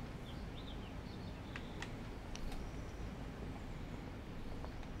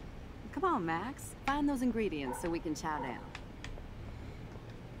 Come on, Max. Find those ingredients so we can chow down.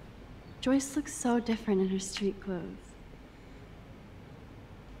 Joyce looks so different in her street clothes.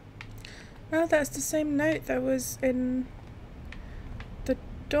 Oh, that's the same note that was in the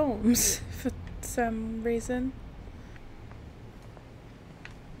dorms for some reason.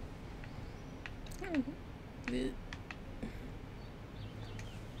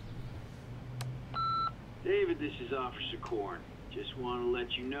 David, this is Officer Korn. Just want to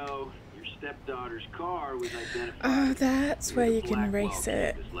let you know your stepdaughter's car was identified. Oh, that's where you can Blackwell race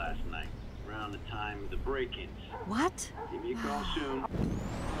it. campus last night, around the time of the break-ins. What? Give me a call soon.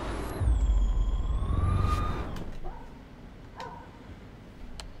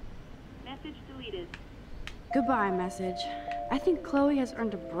 Message deleted. Goodbye, message. I think Chloe has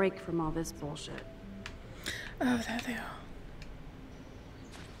earned a break from all this bullshit. Oh, there they are.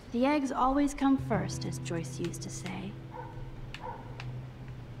 The eggs always come first, as Joyce used to say.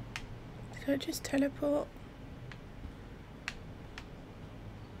 Did I just teleport?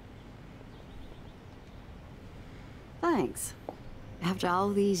 Thanks. After all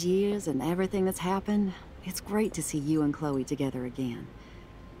these years and everything that's happened, it's great to see you and Chloe together again.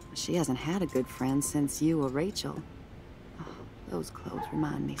 She hasn't had a good friend since you or Rachel. Oh, those clothes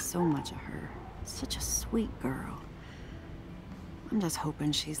remind me so much of her. Such a sweet girl. I'm just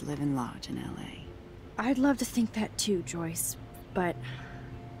hoping she's living large in LA. I'd love to think that too, Joyce, but...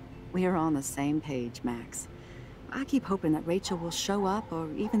 We're on the same page, Max. I keep hoping that Rachel will show up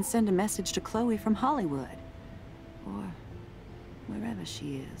or even send a message to Chloe from Hollywood. Or wherever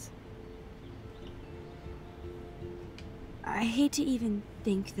she is. I hate to even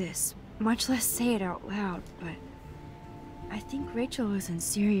think this, much less say it out loud, but... I think Rachel is in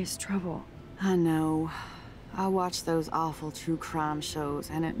serious trouble. I know. I watch those awful true crime shows,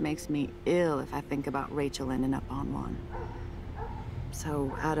 and it makes me ill if I think about Rachel ending up on one.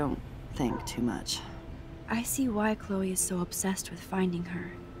 So I don't think too much. I see why Chloe is so obsessed with finding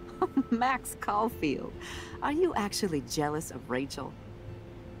her. Max Caulfield, are you actually jealous of Rachel?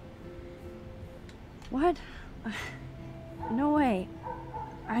 What? No way.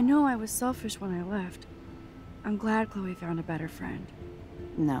 I know I was selfish when I left. I'm glad Chloe found a better friend.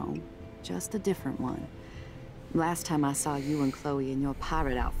 No, just a different one. Last time I saw you and Chloe in your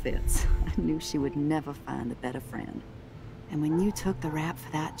pirate outfits, I knew she would never find a better friend. And when you took the rap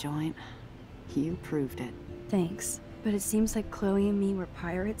for that joint, you proved it. Thanks, but it seems like Chloe and me were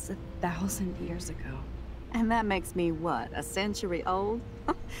pirates 1,000 years ago. And that makes me, what, a century old?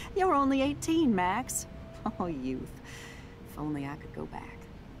 You're only 18, Max. Oh, youth. If only I could go back.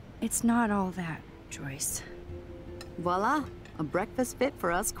 It's not all that, Joyce. Voila, a breakfast fit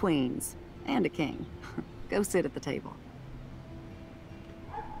for us queens. And a king. Go sit at the table.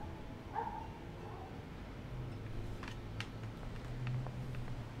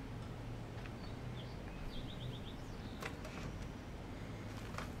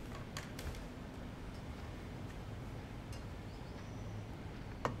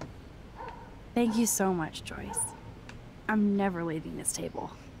 Thank you so much, Joyce. I'm never leaving this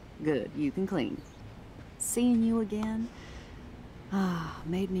table. Good, you can clean. Seeing you again,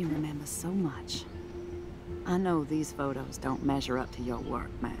 made me remember so much. I know these photos don't measure up to your work,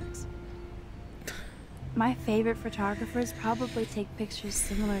 Max. My favorite photographers probably take pictures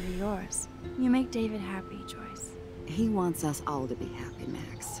similar to yours. You make David happy, Joyce. He wants us all to be happy,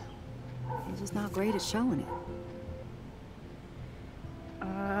 Max. He's just not great at showing it.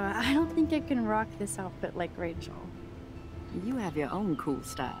 I don't think I can rock this outfit like Rachel. You have your own cool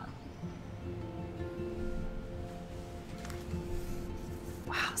style.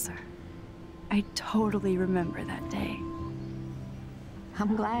 Wowzer. I totally remember that day.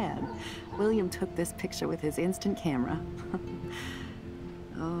 I'm glad. William took this picture with his instant camera.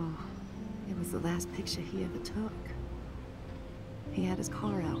 Oh, it was the last picture he ever took. He had his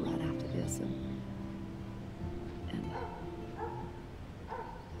car out right after this, and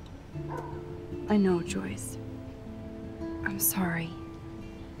I know, Joyce. I'm sorry.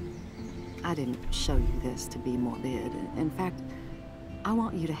 I didn't show you this to be morbid. In fact, I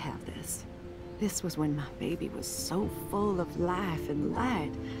want you to have this. This was when my baby was so full of life and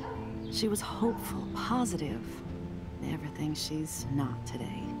light. She was hopeful, positive. Everything she's not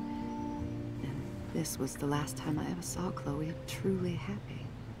today. And this was the last time I ever saw Chloe truly happy.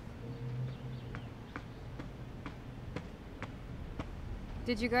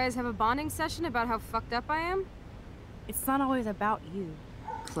 Did you guys have a bonding session about how fucked up I am? It's not always about you.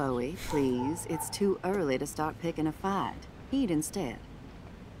 Chloe, please. It's too early to start picking a fight. Eat instead.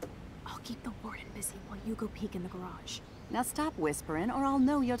 I'll keep the warden busy while you go peek in the garage. Now stop whispering, or I'll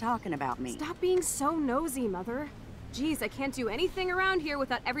know you're talking about me. Stop being so nosy, Mother. Jeez, I can't do anything around here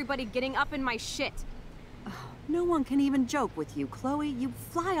without everybody getting up in my shit. No one can even joke with you, Chloe. You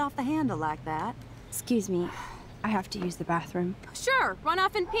fly off the handle like that. Excuse me. I have to use the bathroom. Sure, run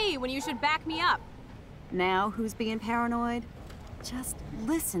off and pee when you should back me up. Now who's being paranoid? Just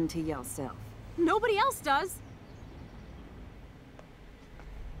listen to yourself. Nobody else does.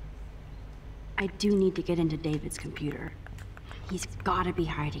 I do need to get into David's computer. He's gotta be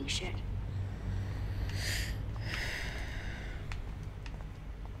hiding shit.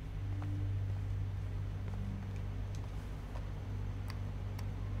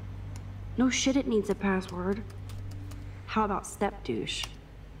 No shit, it needs a password. How about step douche?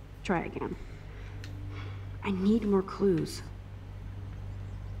 Try again. I need more clues.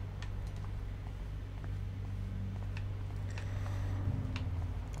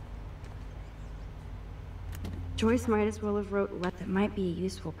 Joyce might as well have wrote what that might be a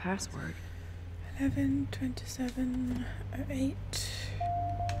useful password. 112708.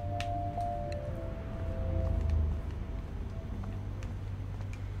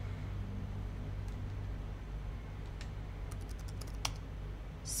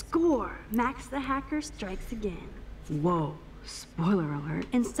 Score! Max the hacker strikes again. Whoa, spoiler alert.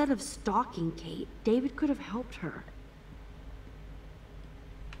 Instead of stalking Kate, David could have helped her.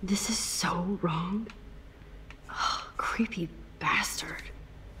 This is so wrong. Oh, creepy bastard.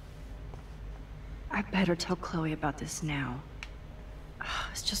 I better tell Chloe about this now.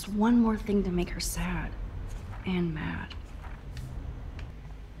 It's just one more thing to make her sad and mad.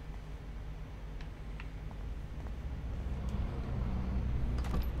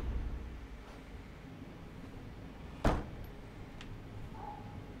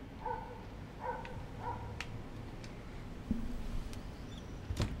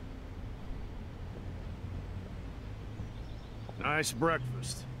 Nice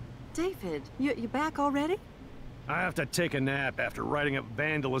breakfast. David, you back already? I have to take a nap after writing up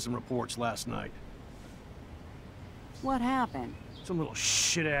vandalism reports last night. What happened? Some little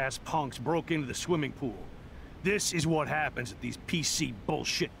shit-ass punks broke into the swimming pool. This is what happens at these PC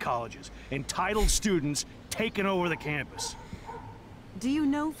bullshit colleges. Entitled students taking over the campus. Do you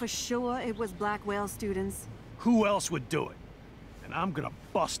know for sure it was Blackwell students? Who else would do it? And I'm gonna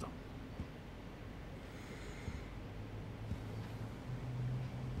bust them.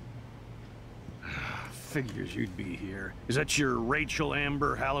 Figures you'd be here. Is that your Rachel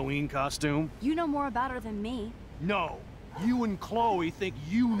Amber Halloween costume? You know more about her than me. No. You and Chloe think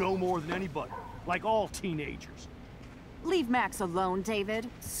you know more than anybody. Like all teenagers. Leave Max alone, David.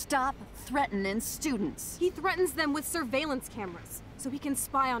 Stop threatening students. He threatens them with surveillance cameras, so he can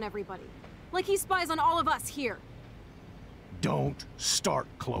spy on everybody. Like he spies on all of us here. Don't start,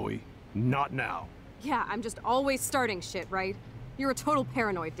 Chloe. Not now. Yeah, I'm just always starting shit, right? You're a total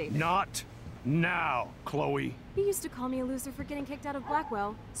paranoid, David. Not now, Chloe. You used to call me a loser for getting kicked out of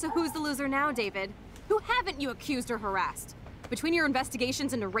Blackwell. So who's the loser now, David? Who haven't you accused or harassed? Between your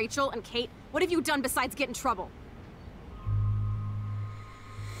investigations into Rachel and Kate, what have you done besides get in trouble?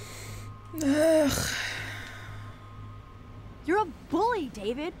 Ugh. You're a bully,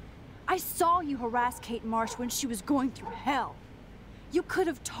 David. I saw you harass Kate Marsh when she was going through hell. You could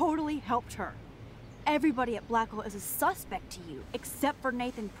have totally helped her. Everybody at Blackwell is a suspect to you, except for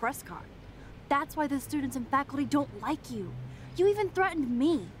Nathan Prescott. That's why the students and faculty don't like you. You even threatened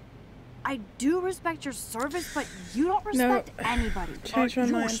me. I do respect your service, but you don't respect anybody. Change my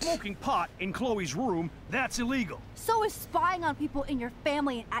you were mind. smoking pot in Chloe's room. That's illegal. So is spying on people in your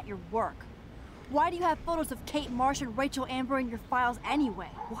family and at your work. Why do you have photos of Kate Marsh and Rachel Amber in your files anyway?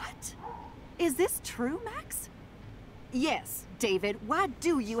 What? Is this true, Max? Yes, David. Why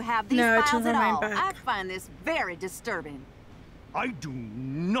do you have these No, files turn at my all? mind back. I find this very disturbing. I do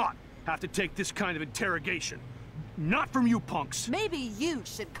not have to take this kind of interrogation. Not from you punks. Maybe you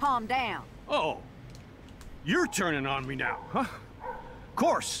should calm down. Oh, you're turning on me now, huh? Of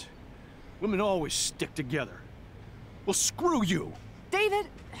course. Women always stick together. Well, screw you. David,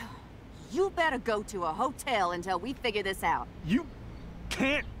 you better go to a hotel until we figure this out. You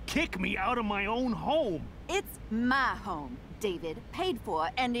can't kick me out of my own home. It's my home, David. Paid for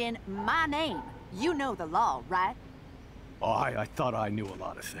and in my name. You know the law, right? Oh, I thought I knew a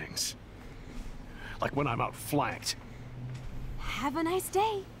lot of things. Like when I'm outflanked. Have a nice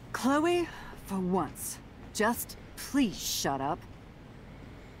day. Chloe, for once, just please shut up.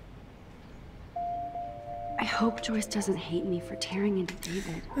 I hope Joyce doesn't hate me for tearing into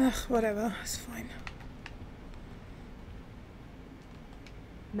David. Ugh, whatever. It's fine.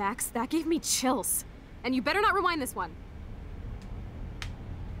 Max, that gave me chills. And you better not rewind this one.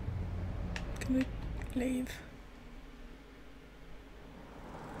 Can we leave?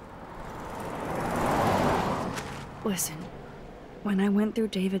 Listen, when I went through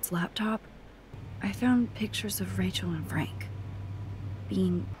David's laptop, I found pictures of Rachel and Frank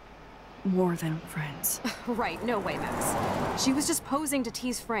being more than friends. Right, no way, Max. She was just posing to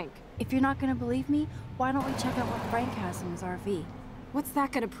tease Frank. If you're not gonna believe me, why don't we check out what Frank has in his RV? What's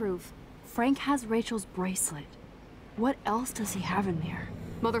that gonna prove? Frank has Rachel's bracelet. What else does he have in there?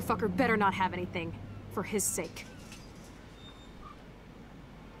 Motherfucker better not have anything. For his sake.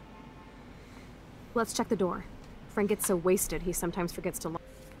 Let's check the door. Frank gets so wasted, he sometimes forgets to lock.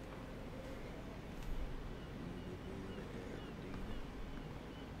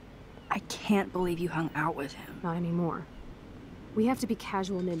 I can't believe you hung out with him. Not anymore. We have to be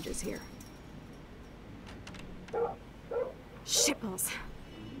casual ninjas here. Shitballs.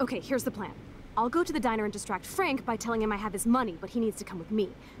 Okay, here's the plan. I'll go to the diner and distract Frank by telling him I have his money, but he needs to come with me.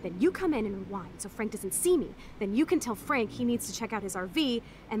 Then you come in and rewind so Frank doesn't see me. Then you can tell Frank he needs to check out his RV,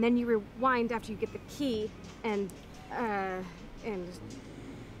 and then you rewind after you get the key, and...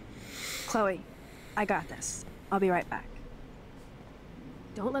 Chloe, I got this. I'll be right back.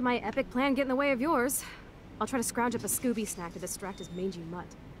 Don't let my epic plan get in the way of yours. I'll try to scrounge up a Scooby snack to distract his mangy mutt.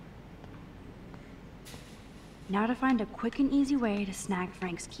 Now to find a quick and easy way to snag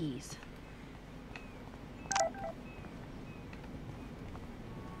Frank's keys.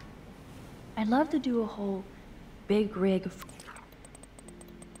 I'd love to do a whole big rig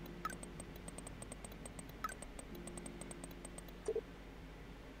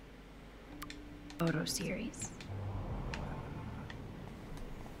photo series.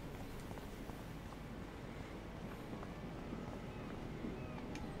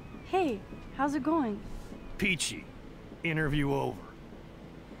 Hey, how's it going? Peachy. Interview over.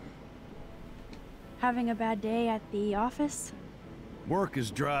 Having a bad day at the office? Work is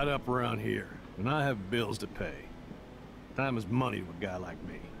dried up around here, and I have bills to pay. Time is money to a guy like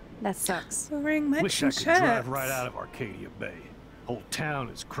me. That sucks. We're wearing Wish I matching could drive shirts. right out of Arcadia Bay. Whole town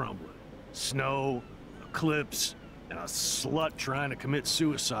is crumbling. Snow, eclipse, and a slut trying to commit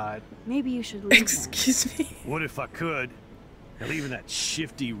suicide. Maybe you should leave. Excuse me. What if I could? Hell, even that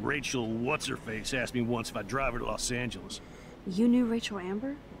shifty Rachel What's-Her-Face asked me once if I'd drive her to Los Angeles. You knew Rachel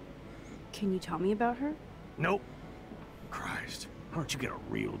Amber? Can you tell me about her? Nope. Christ, why don't you get a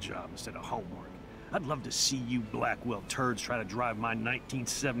real job instead of homework? I'd love to see you Blackwell turds try to drive my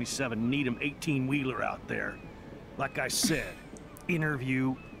 1977 Needham 18-wheeler out there. Like I said,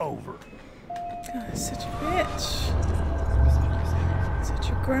 interview over. God, such a bitch. Such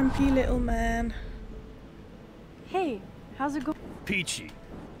a grumpy little man. Hey, how's it going? Peachy.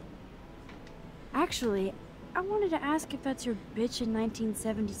 Actually, I wanted to ask if that's your bitchin'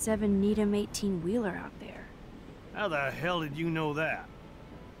 1977 Needham 18-wheeler out there. How the hell did you know that?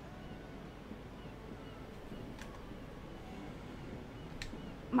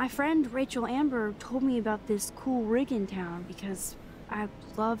 My friend Rachel Amber told me about this cool rig in town because I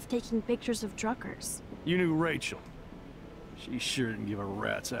love taking pictures of truckers. You knew Rachel. She sure didn't give a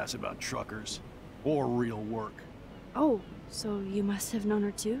rat's ass about truckers. Or real work. Oh, so you must have known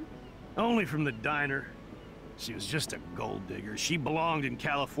her too? Only from the diner. She was just a gold digger. She belonged in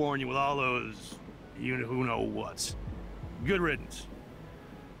California with all those you-know-who-know-whats. Good riddance.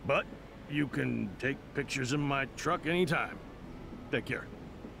 But you can take pictures of my truck anytime. Take care.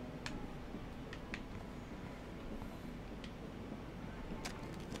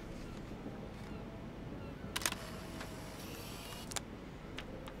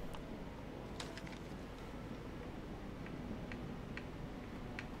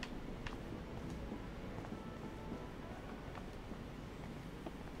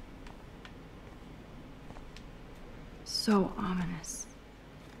 So ominous.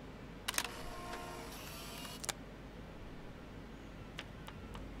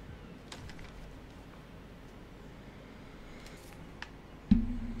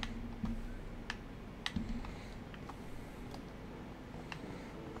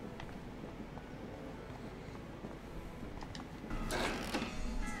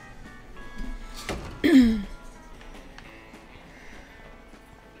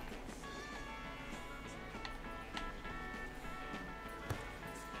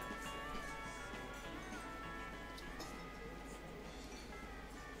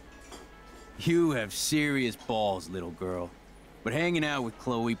 You have serious balls, little girl. But hanging out with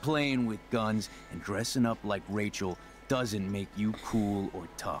Chloe, playing with guns, and dressing up like Rachel doesn't make you cool or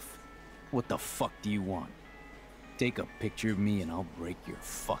tough. What the fuck do you want? Take a picture of me and I'll break your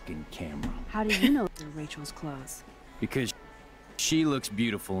fucking camera. How do you know they're Rachel's clothes? Because she looks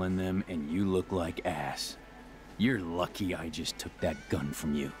beautiful in them and you look like ass. You're lucky I just took that gun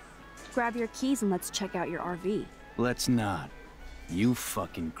from you. Grab your keys and let's check out your RV. Let's not. You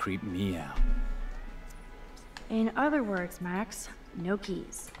fucking creep me out. In other words, Max, no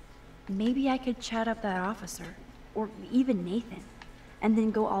keys. Maybe I could chat up that officer, or even Nathan, and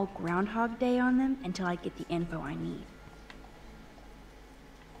then go all Groundhog Day on them until I get the info I need.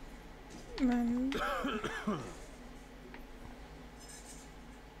 Man.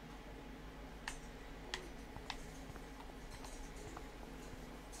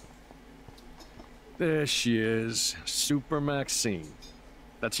 There she is, Super Maxine.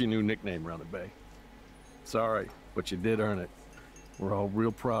 That's your new nickname around the bay. Sorry, but you did earn it. We're all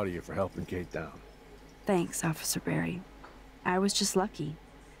real proud of you for helping Kate down. Thanks, Officer Barry. I was just lucky.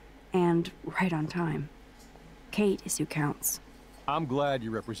 And right on time. Kate is who counts. I'm glad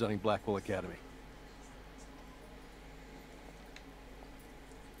you're representing Blackwell Academy.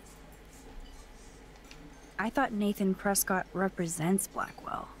 I thought Nathan Prescott represents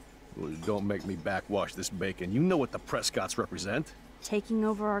Blackwell. Well, don't make me backwash this bacon. You know what the Prescotts represent. Taking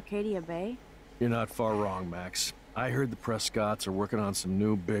over Arcadia Bay? You're not far wrong, Max. I heard the Prescotts are working on some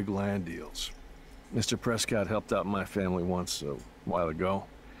new big land deals. Mr. Prescott helped out my family once a while ago,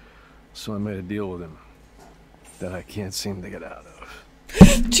 so I made a deal with him that I can't seem to get out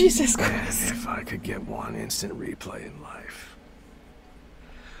of. Jesus Christ. If I could get one instant replay in life.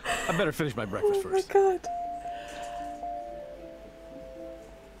 I better finish my breakfast first. Oh my god.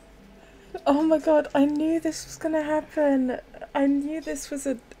 Oh my god, I knew this was gonna happen. I knew this was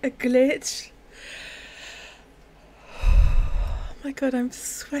a glitch. Oh my god, I'm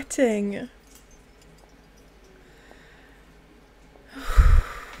sweating.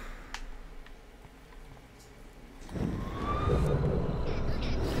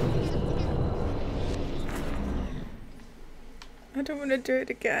 I don't want to do it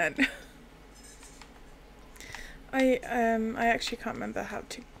again. I actually can't remember how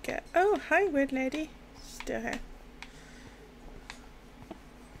to get... Oh, hi, weird lady. Still here.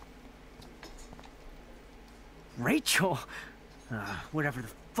 Rachel? Whatever the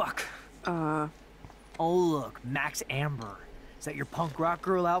fuck. Oh, look, Max Amber. Is that your punk rock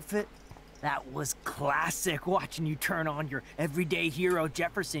girl outfit? That was classic watching you turn on your everyday hero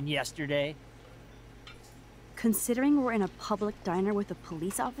Jefferson yesterday. Considering we're in a public diner with a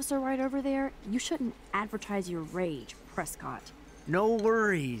police officer right over there, you shouldn't advertise your rage, Prescott. No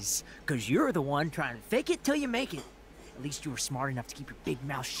worries, because you're the one trying to fake it till you make it. At least you were smart enough to keep your big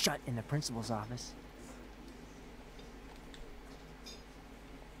mouth shut in the principal's office.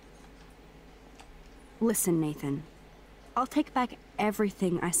 Listen, Nathan. I'll take back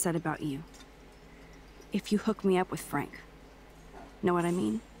everything I said about you. If you hook me up with Frank. Know what I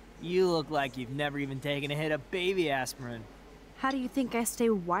mean? You look like you've never even taken a hit of baby aspirin. How do you think I stay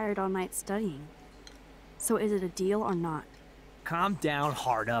wired all night studying? So is it a deal or not? Calm down,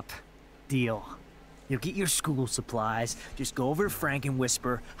 hard up. Deal. You'll get your school supplies, just go over to Frank and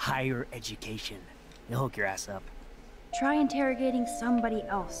whisper higher education. He'll hook your ass up. Try interrogating somebody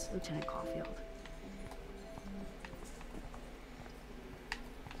else, Lieutenant Caulfield.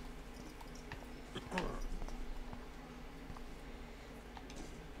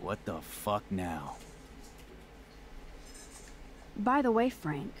 What the fuck now? By the way,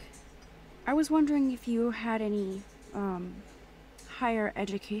 Frank, I was wondering if you had any, higher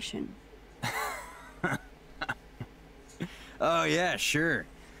education. Oh yeah, sure.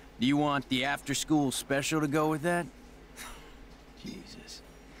 Do you want the after-school special to go with that? Jesus.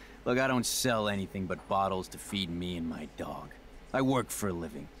 Look, I don't sell anything but bottles to feed me and my dog. I work for a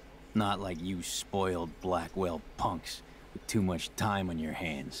living. Not like you spoiled Blackwell punks with too much time on your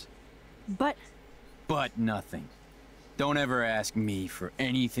hands. But nothing. Don't ever ask me for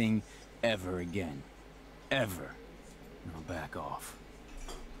anything ever again. Ever. Now back off.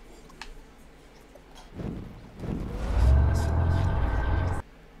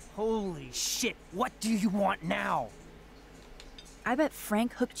 Holy shit, what do you want now? I bet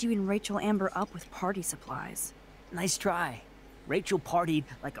Frank hooked you and Rachel Amber up with party supplies. Nice try. Rachel partied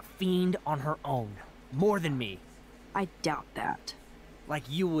like a fiend on her own. More than me. I doubt that. Like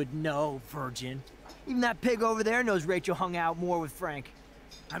you would know, virgin. Even that pig over there knows Rachel hung out more with Frank.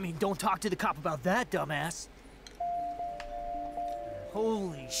 I mean, don't talk to the cop about that, dumbass.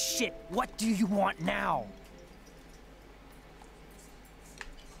 Holy shit, what do you want now?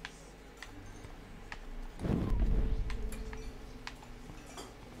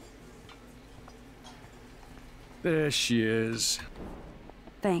 There she is.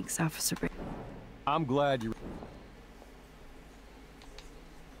 Thanks, Officer Brady. I'm glad you...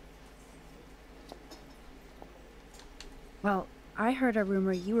 Well, I heard a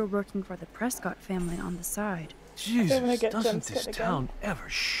rumor you were working for the Prescott family on the side. Jesus, doesn't this town ever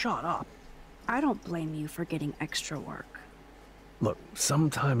shut up? I don't blame you for getting extra work. Look,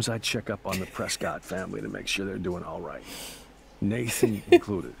 sometimes I check up on the Prescott family to make sure they're doing all right. Nathan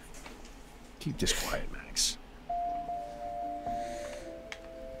included. Keep this quiet, Max.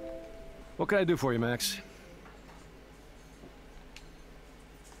 What can I do for you, Max?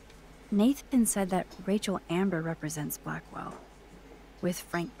 Nathan said that Rachel Amber represents Blackwell, with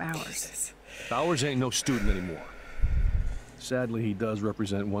Frank Bowers. Jesus. Bowers ain't no student anymore. Sadly, he does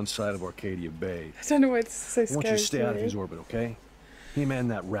represent one side of Arcadia Bay. I don't know why it's so scary. I want you to stay out of his orbit, okay? Him and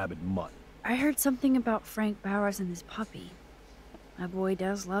that rabid mutt. I heard something about Frank Bowers and his puppy. My boy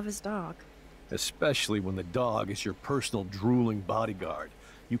does love his dog. Especially when the dog is your personal drooling bodyguard.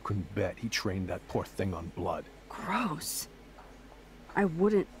 You can bet he trained that poor thing on blood. Gross. I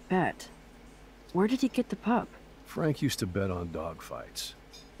wouldn't bet. Where did he get the pup? Frank used to bet on dog fights.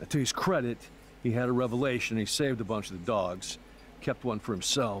 Now, to his credit, he had a revelation. He saved a bunch of the dogs, kept one for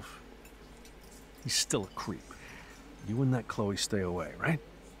himself. He's still a creep. You and that Chloe stay away, right?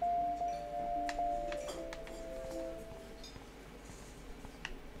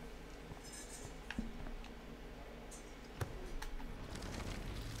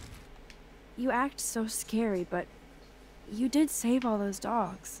 You act so scary, but you did save all those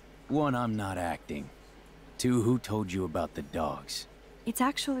dogs. One, I'm not acting. Two, who told you about the dogs? It's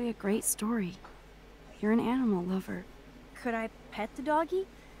actually a great story. You're an animal lover. Could I pet the doggy?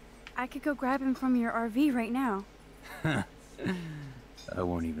 I could go grab him from your RV right now. I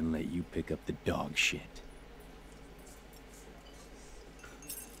won't even let you pick up the dog shit.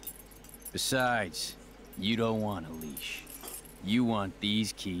 Besides, you don't want a leash. You want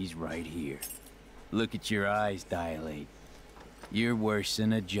these keys right here. Look at your eyes dilate. You're worse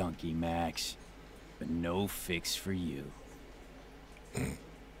than a junkie, Max. But no fix for you.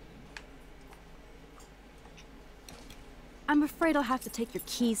 I'm afraid I'll have to take your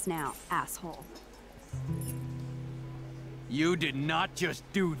keys now, asshole. You did not just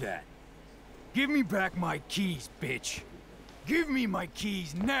do that. Give me back my keys, bitch. Give me my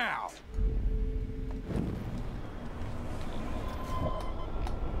keys now!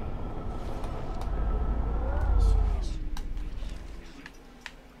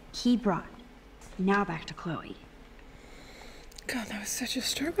 Key brought. Now back to Chloe. God, that was such a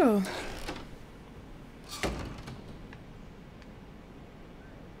struggle.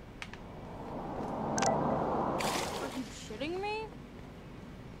 Are you shitting me?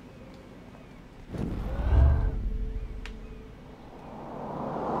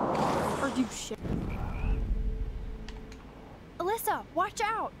 Are you shit? Alyssa, watch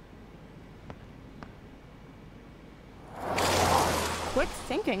out! Quit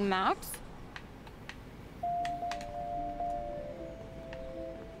thinking, Max.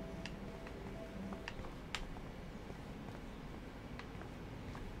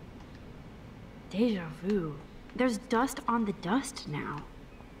 Deja vu. There's dust on the dust now.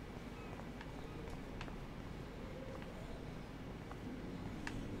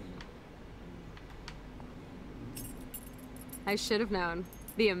 I should have known.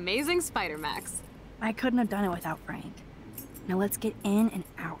 The amazing Spider Max. I couldn't have done it without Frank. Now let's get in and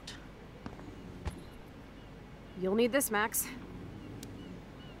out. You'll need this, Max.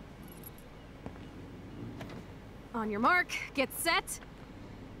 On your mark, get set,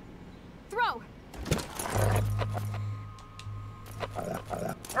 throw!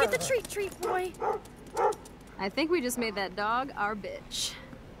 Get the treat, boy! I think we just made that dog our bitch.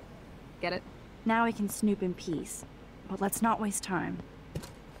 Get it? Now we can snoop in peace. But let's not waste time.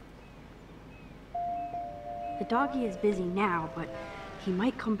 The doggy is busy now, but he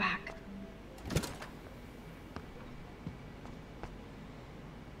might come back.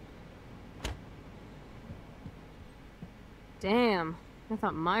 Damn, I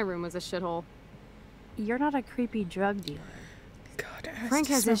thought my room was a shithole. You're not a creepy drug dealer. God, Frank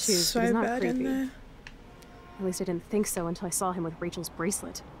has issues, so but he's not bad in creepy. there. At least I didn't think so until I saw him with Rachel's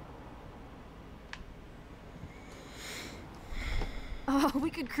bracelet. Oh, we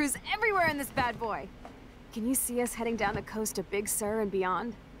could cruise everywhere in this bad boy! Can you see us heading down the coast to Big Sur and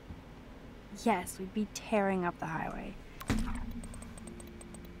beyond? Yes, we'd be tearing up the highway.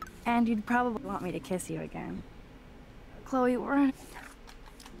 And you'd probably want me to kiss you again. Chloe, we're...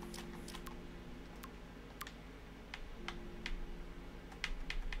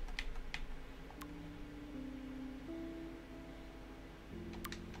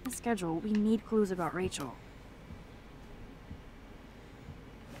 The schedule, we need clues about Rachel.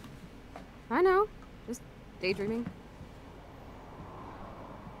 I know. Just daydreaming.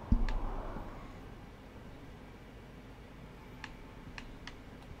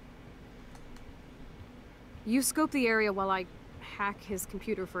 You scope the area while I hack his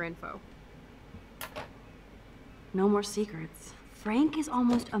computer for info. No more secrets. Frank is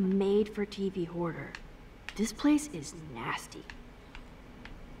almost a made-for-TV hoarder. This place is nasty.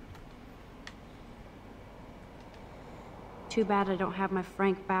 Too bad I don't have my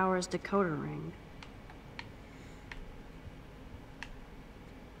Frank Bowers decoder ring.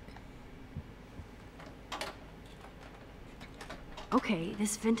 Okay,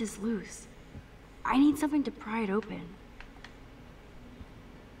 this vent is loose. I need something to pry it open.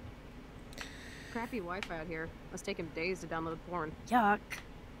 Crappy Wi-Fi out here. Must take him days to download porn. Yuck.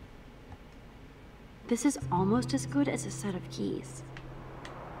 This is almost as good as a set of keys.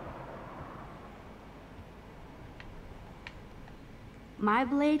 My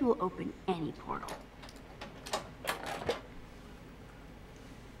blade will open any portal.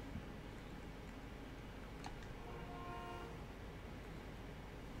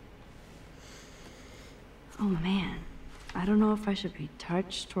 Oh man, I don't know if I should be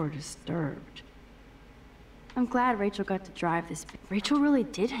touched or disturbed. I'm glad Rachel got to drive this. Rachel really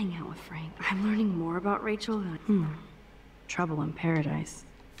did hang out with Frank. I'm learning more about Rachel than... Trouble in paradise.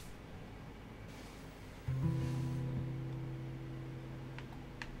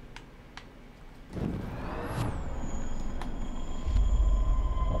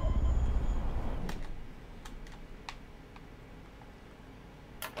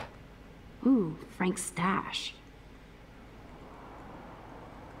 Ooh, Frank's stash.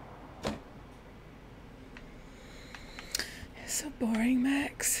 It's so boring,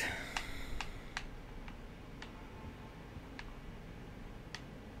 Max.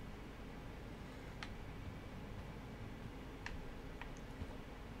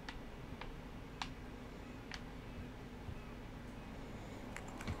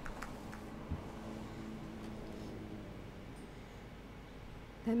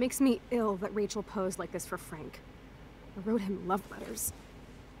 That makes me ill that Rachel posed like this for Frank. I wrote him love letters.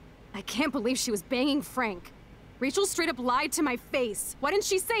 I can't believe she was banging Frank. Rachel straight up lied to my face. Why didn't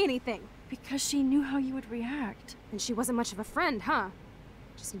she say anything? Because she knew how you would react. And she wasn't much of a friend, huh?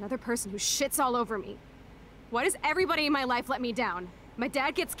 Just another person who shits all over me. Why does everybody in my life let me down? My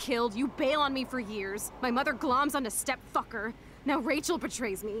dad gets killed, you bail on me for years. My mother gloms onto step fucker. Now Rachel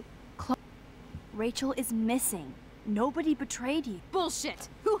betrays me. Rachel is missing. Nobody betrayed you. Bullshit!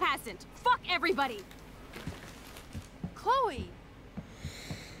 Who hasn't? Fuck everybody! Chloe!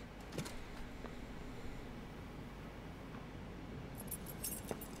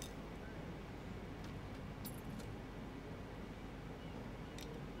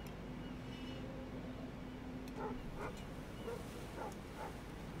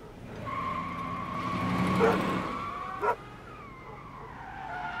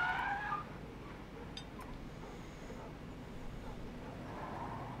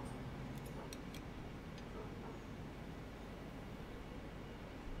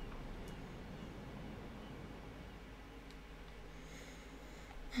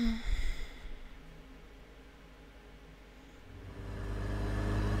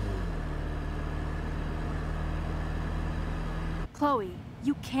 Chloe,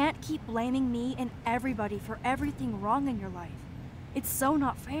 you can't keep blaming me and everybody for everything wrong in your life. It's so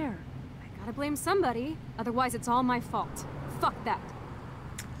not fair. I gotta blame somebody, otherwise it's all my fault. Fuck that.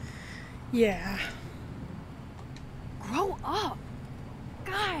 Yeah. Grow up!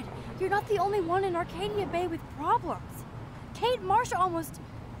 God, you're not the only one in Arcadia Bay with problems. Kate Marsh almost...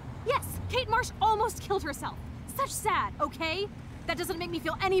 Yes, Kate Marsh almost killed herself. Such sad, okay? That doesn't make me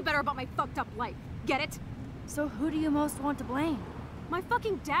feel any better about my fucked up life. Get it? So who do you most want to blame? My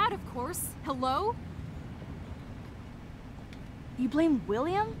fucking dad, of course. Hello? You blame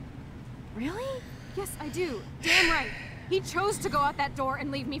William? Really? Yes, I do. Damn right. He chose to go out that door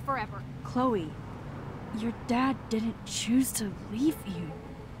and leave me forever. Chloe, your dad didn't choose to leave you.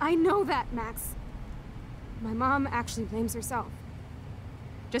 I know that, Max. My mom actually blames herself.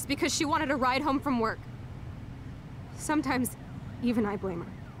 Just because she wanted a ride home from work. Sometimes, even I blame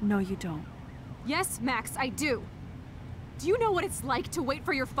her. No, you don't. Yes, Max, I do. Do you know what it's like to wait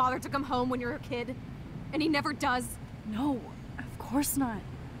for your father to come home when you're a kid? And he never does? No, of course not.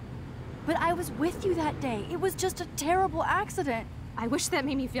 But I was with you that day. It was just a terrible accident. I wish that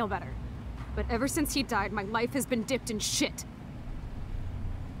made me feel better. But ever since he died, my life has been dipped in shit.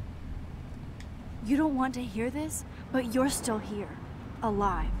 You don't want to hear this, but you're still here.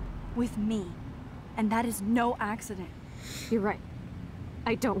 Alive. With me. And that is no accident. You're right.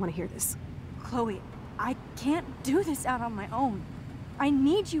 I don't want to hear this. Chloe, I can't do this out on my own. I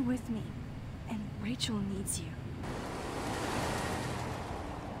need you with me. And Rachel needs you.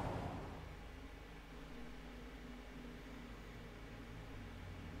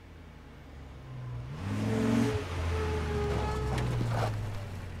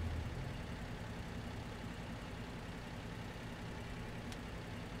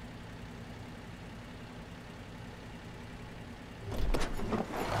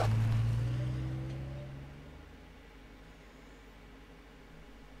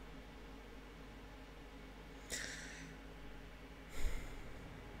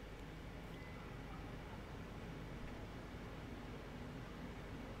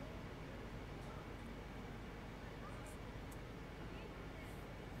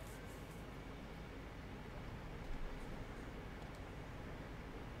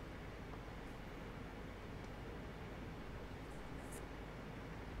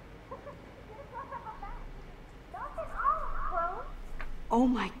 Oh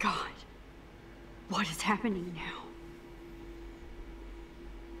my God. What is happening now?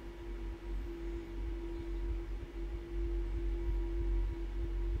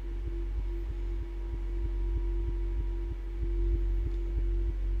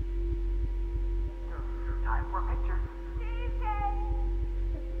 Time for pictures.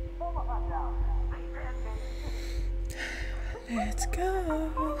 Let's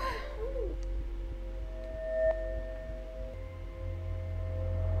go.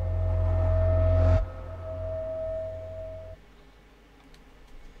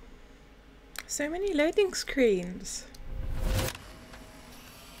 So many loading screens.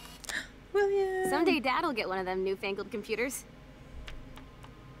 William! Someday Dad'll get one of them newfangled computers.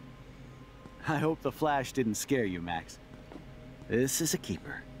 I hope the flash didn't scare you, Max. This is a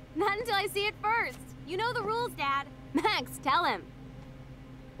keeper. Not until I see it first. You know the rules, Dad. Max, tell him.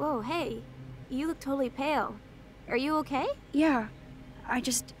 Whoa, hey. You look totally pale. Are you okay? Yeah. I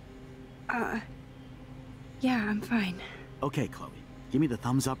just... Yeah, I'm fine. Okay, Chloe. Give me the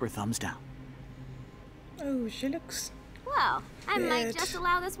thumbs up or thumbs down. Oh, she looks... Well, I might Good. just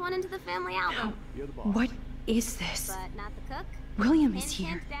allow this one into the family album. You're the boss. What is this? But not the cook. William is Hint, here.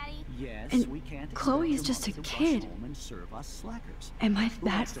 hint, Daddy. Yes, And we can't Chloe expect is just a your mom to rush kid. home and serve us slackers. Am I Who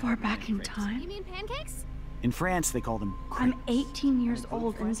that wants to far have back in friends? time? You mean pancakes? In France, they call them I'm crepes. 18 years And the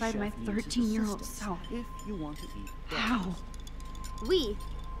old French inside my chef uses 13-year-old assistants self. If you want to eat How?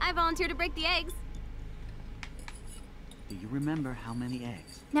 I volunteer to break the eggs. Do you remember how many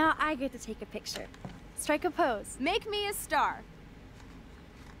eggs? Now I get to take a picture. Strike a pose. Make me a star.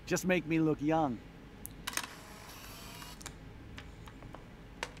 Just make me look young.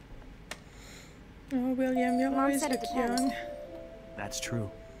 Oh, William, you Mom always said it look depends. young. That's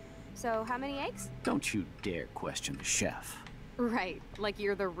true. So, how many eggs? Don't you dare question the chef. Right, like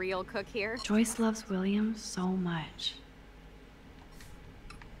you're the real cook here. Joyce loves William so much.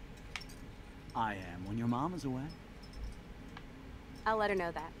 I am when your mom is away. I'll let her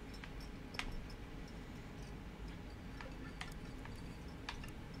know that.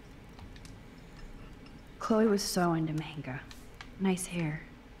 Chloe was so into manga. Nice hair.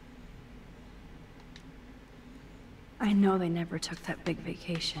 I know they never took that big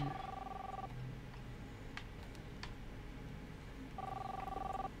vacation.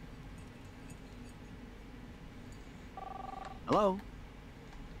 Hello?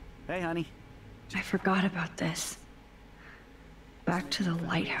 Hey, honey. I forgot about this. Back to the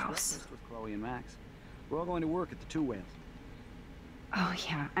lighthouse. With Chloe and Max. We're all going to work at the Two Whales. Oh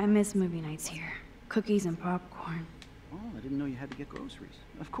yeah, I miss movie nights here. Cookies and popcorn. Oh, I didn't know you had to get groceries.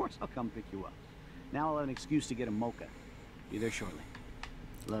 Of course I'll come pick you up. Now I'll have an excuse to get a mocha. Be there shortly.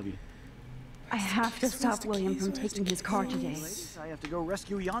 Love you. I have to stop William from taking his car today. Ladies, I have to go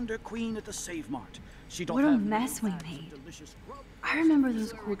rescue yonder queen at the Save Mart. She don't What a have mess we made. I remember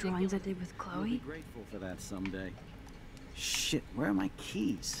those cool drawings I did with I'll be Chloe. grateful for that someday. Shit, where are my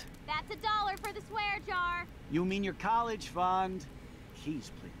keys? That's $1 for the swear jar. You mean your college fund?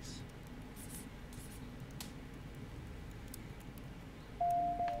 Keys, please.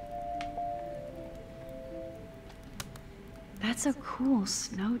 That's a cool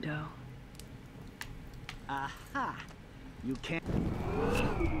snow dough. Aha! You can't...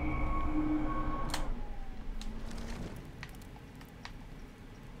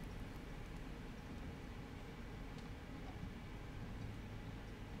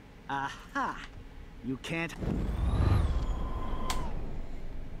 Aha! You can't...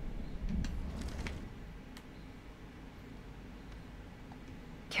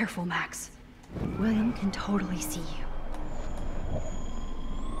 Careful, Max. William can totally see you.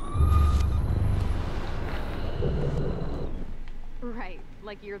 Right,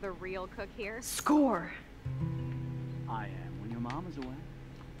 like you're the real cook here. Score! I am when your mom is away.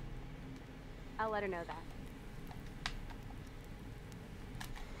 I'll let her know that.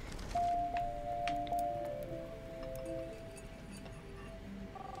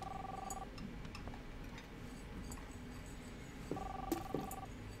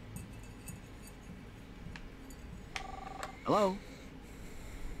 Hello?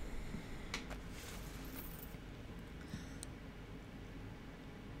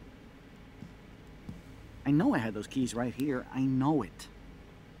 I know I had those keys right here. I know it.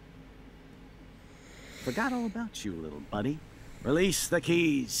 Forgot all about you, little buddy. Release the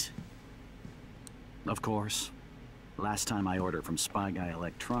keys. Of course. Last time I ordered from Spy Guy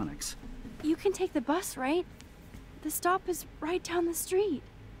Electronics. You can take the bus, right? The stop is right down the street.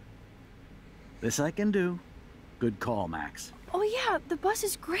 This I can do. Good call, Max. Oh yeah, the bus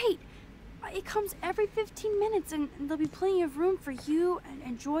is great. It comes every 15 minutes and there'll be plenty of room for you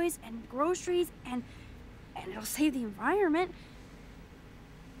and Joyce and groceries and it'll save the environment.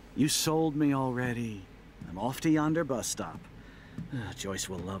 You sold me already. I'm off to yonder bus stop. Joyce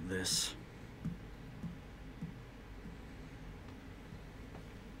will love this.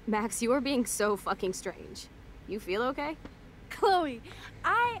 Max, you are being so fucking strange. You feel okay? Chloe,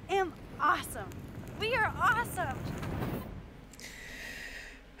 I am awesome. We are awesome.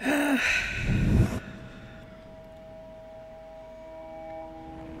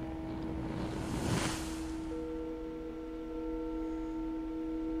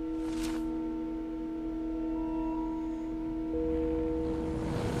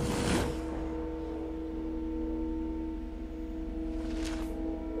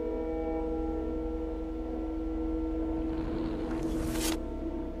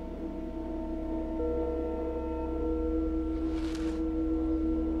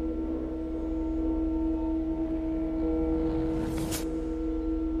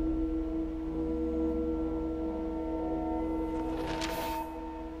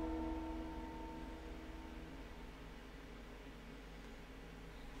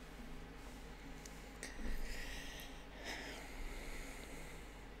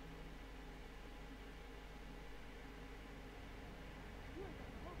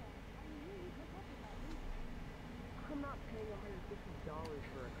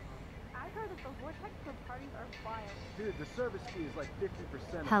 Dude, the service fee is like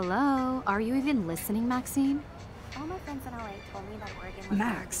 50%. Hello? Are you even listening, Maxine? All my friends in LA told me that Oregon was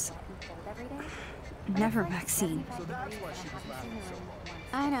Max. cold every day. Never, Maxine.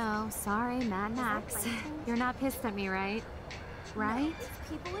 I know. Sorry, Mad Max. You're not pissed at me, right? Right?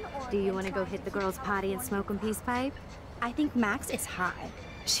 Do you want to go hit the girls' potty and smoke a peace pipe? I think Max is high.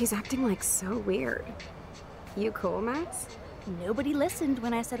 She's acting like so weird. You cool, Max? Nobody listened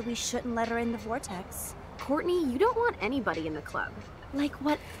when I said we shouldn't let her in the vortex. Courtney, you don't want anybody in the club. Like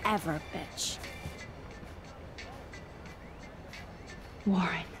whatever, bitch.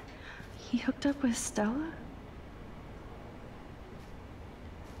 Warren, he hooked up with Stella?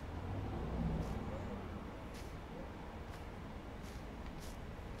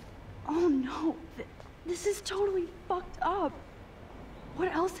 Oh no, this is totally fucked up.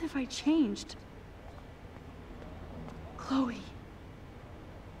 What else have I changed? Chloe.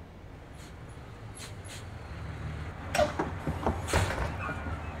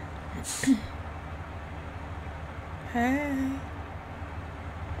 Hey.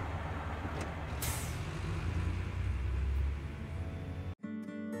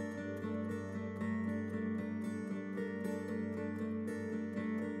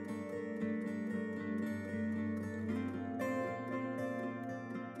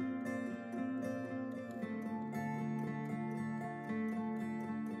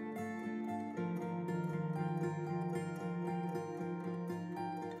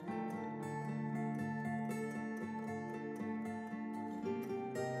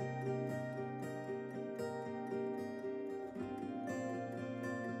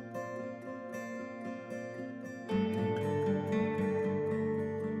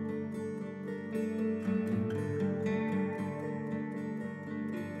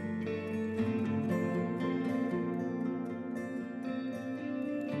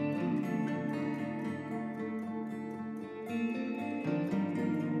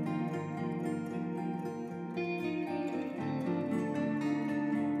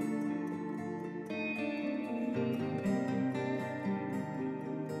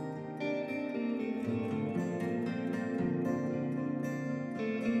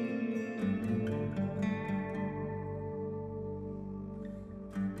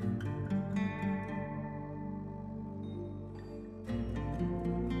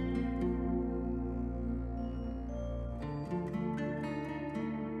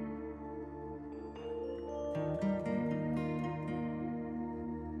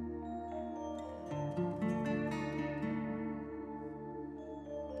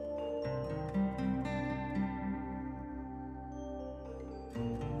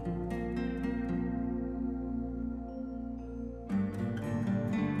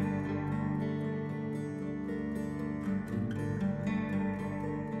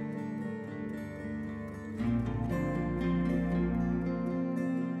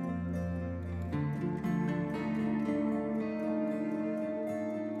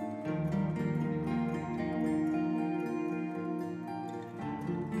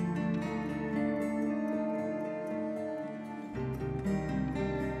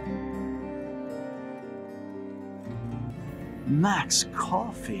 Max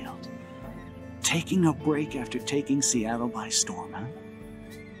Caulfield. Taking a break after taking Seattle by storm, huh?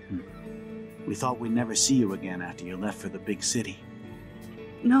 We thought we'd never see you again after you left for the big city.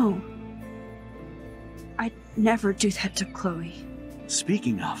 No. I'd never do that to Chloe.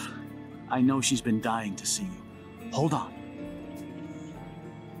 Speaking of, I know she's been dying to see you. Hold on.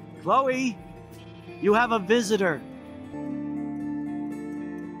 Chloe! You have a visitor!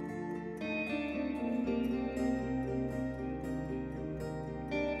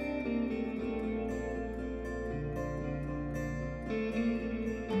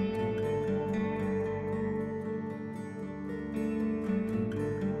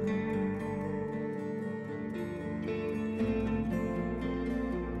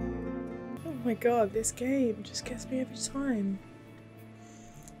 Oh my god, this game just gets me every time.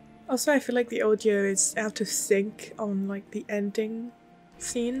 Also, I feel like the audio is out of sync on like the ending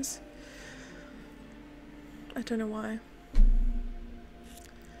scenes. I don't know why.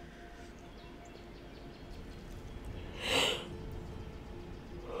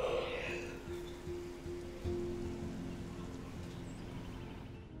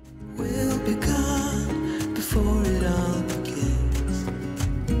 We'll be gone before it all begins.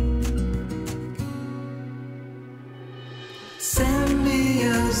 Send me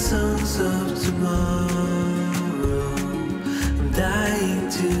your songs of tomorrow.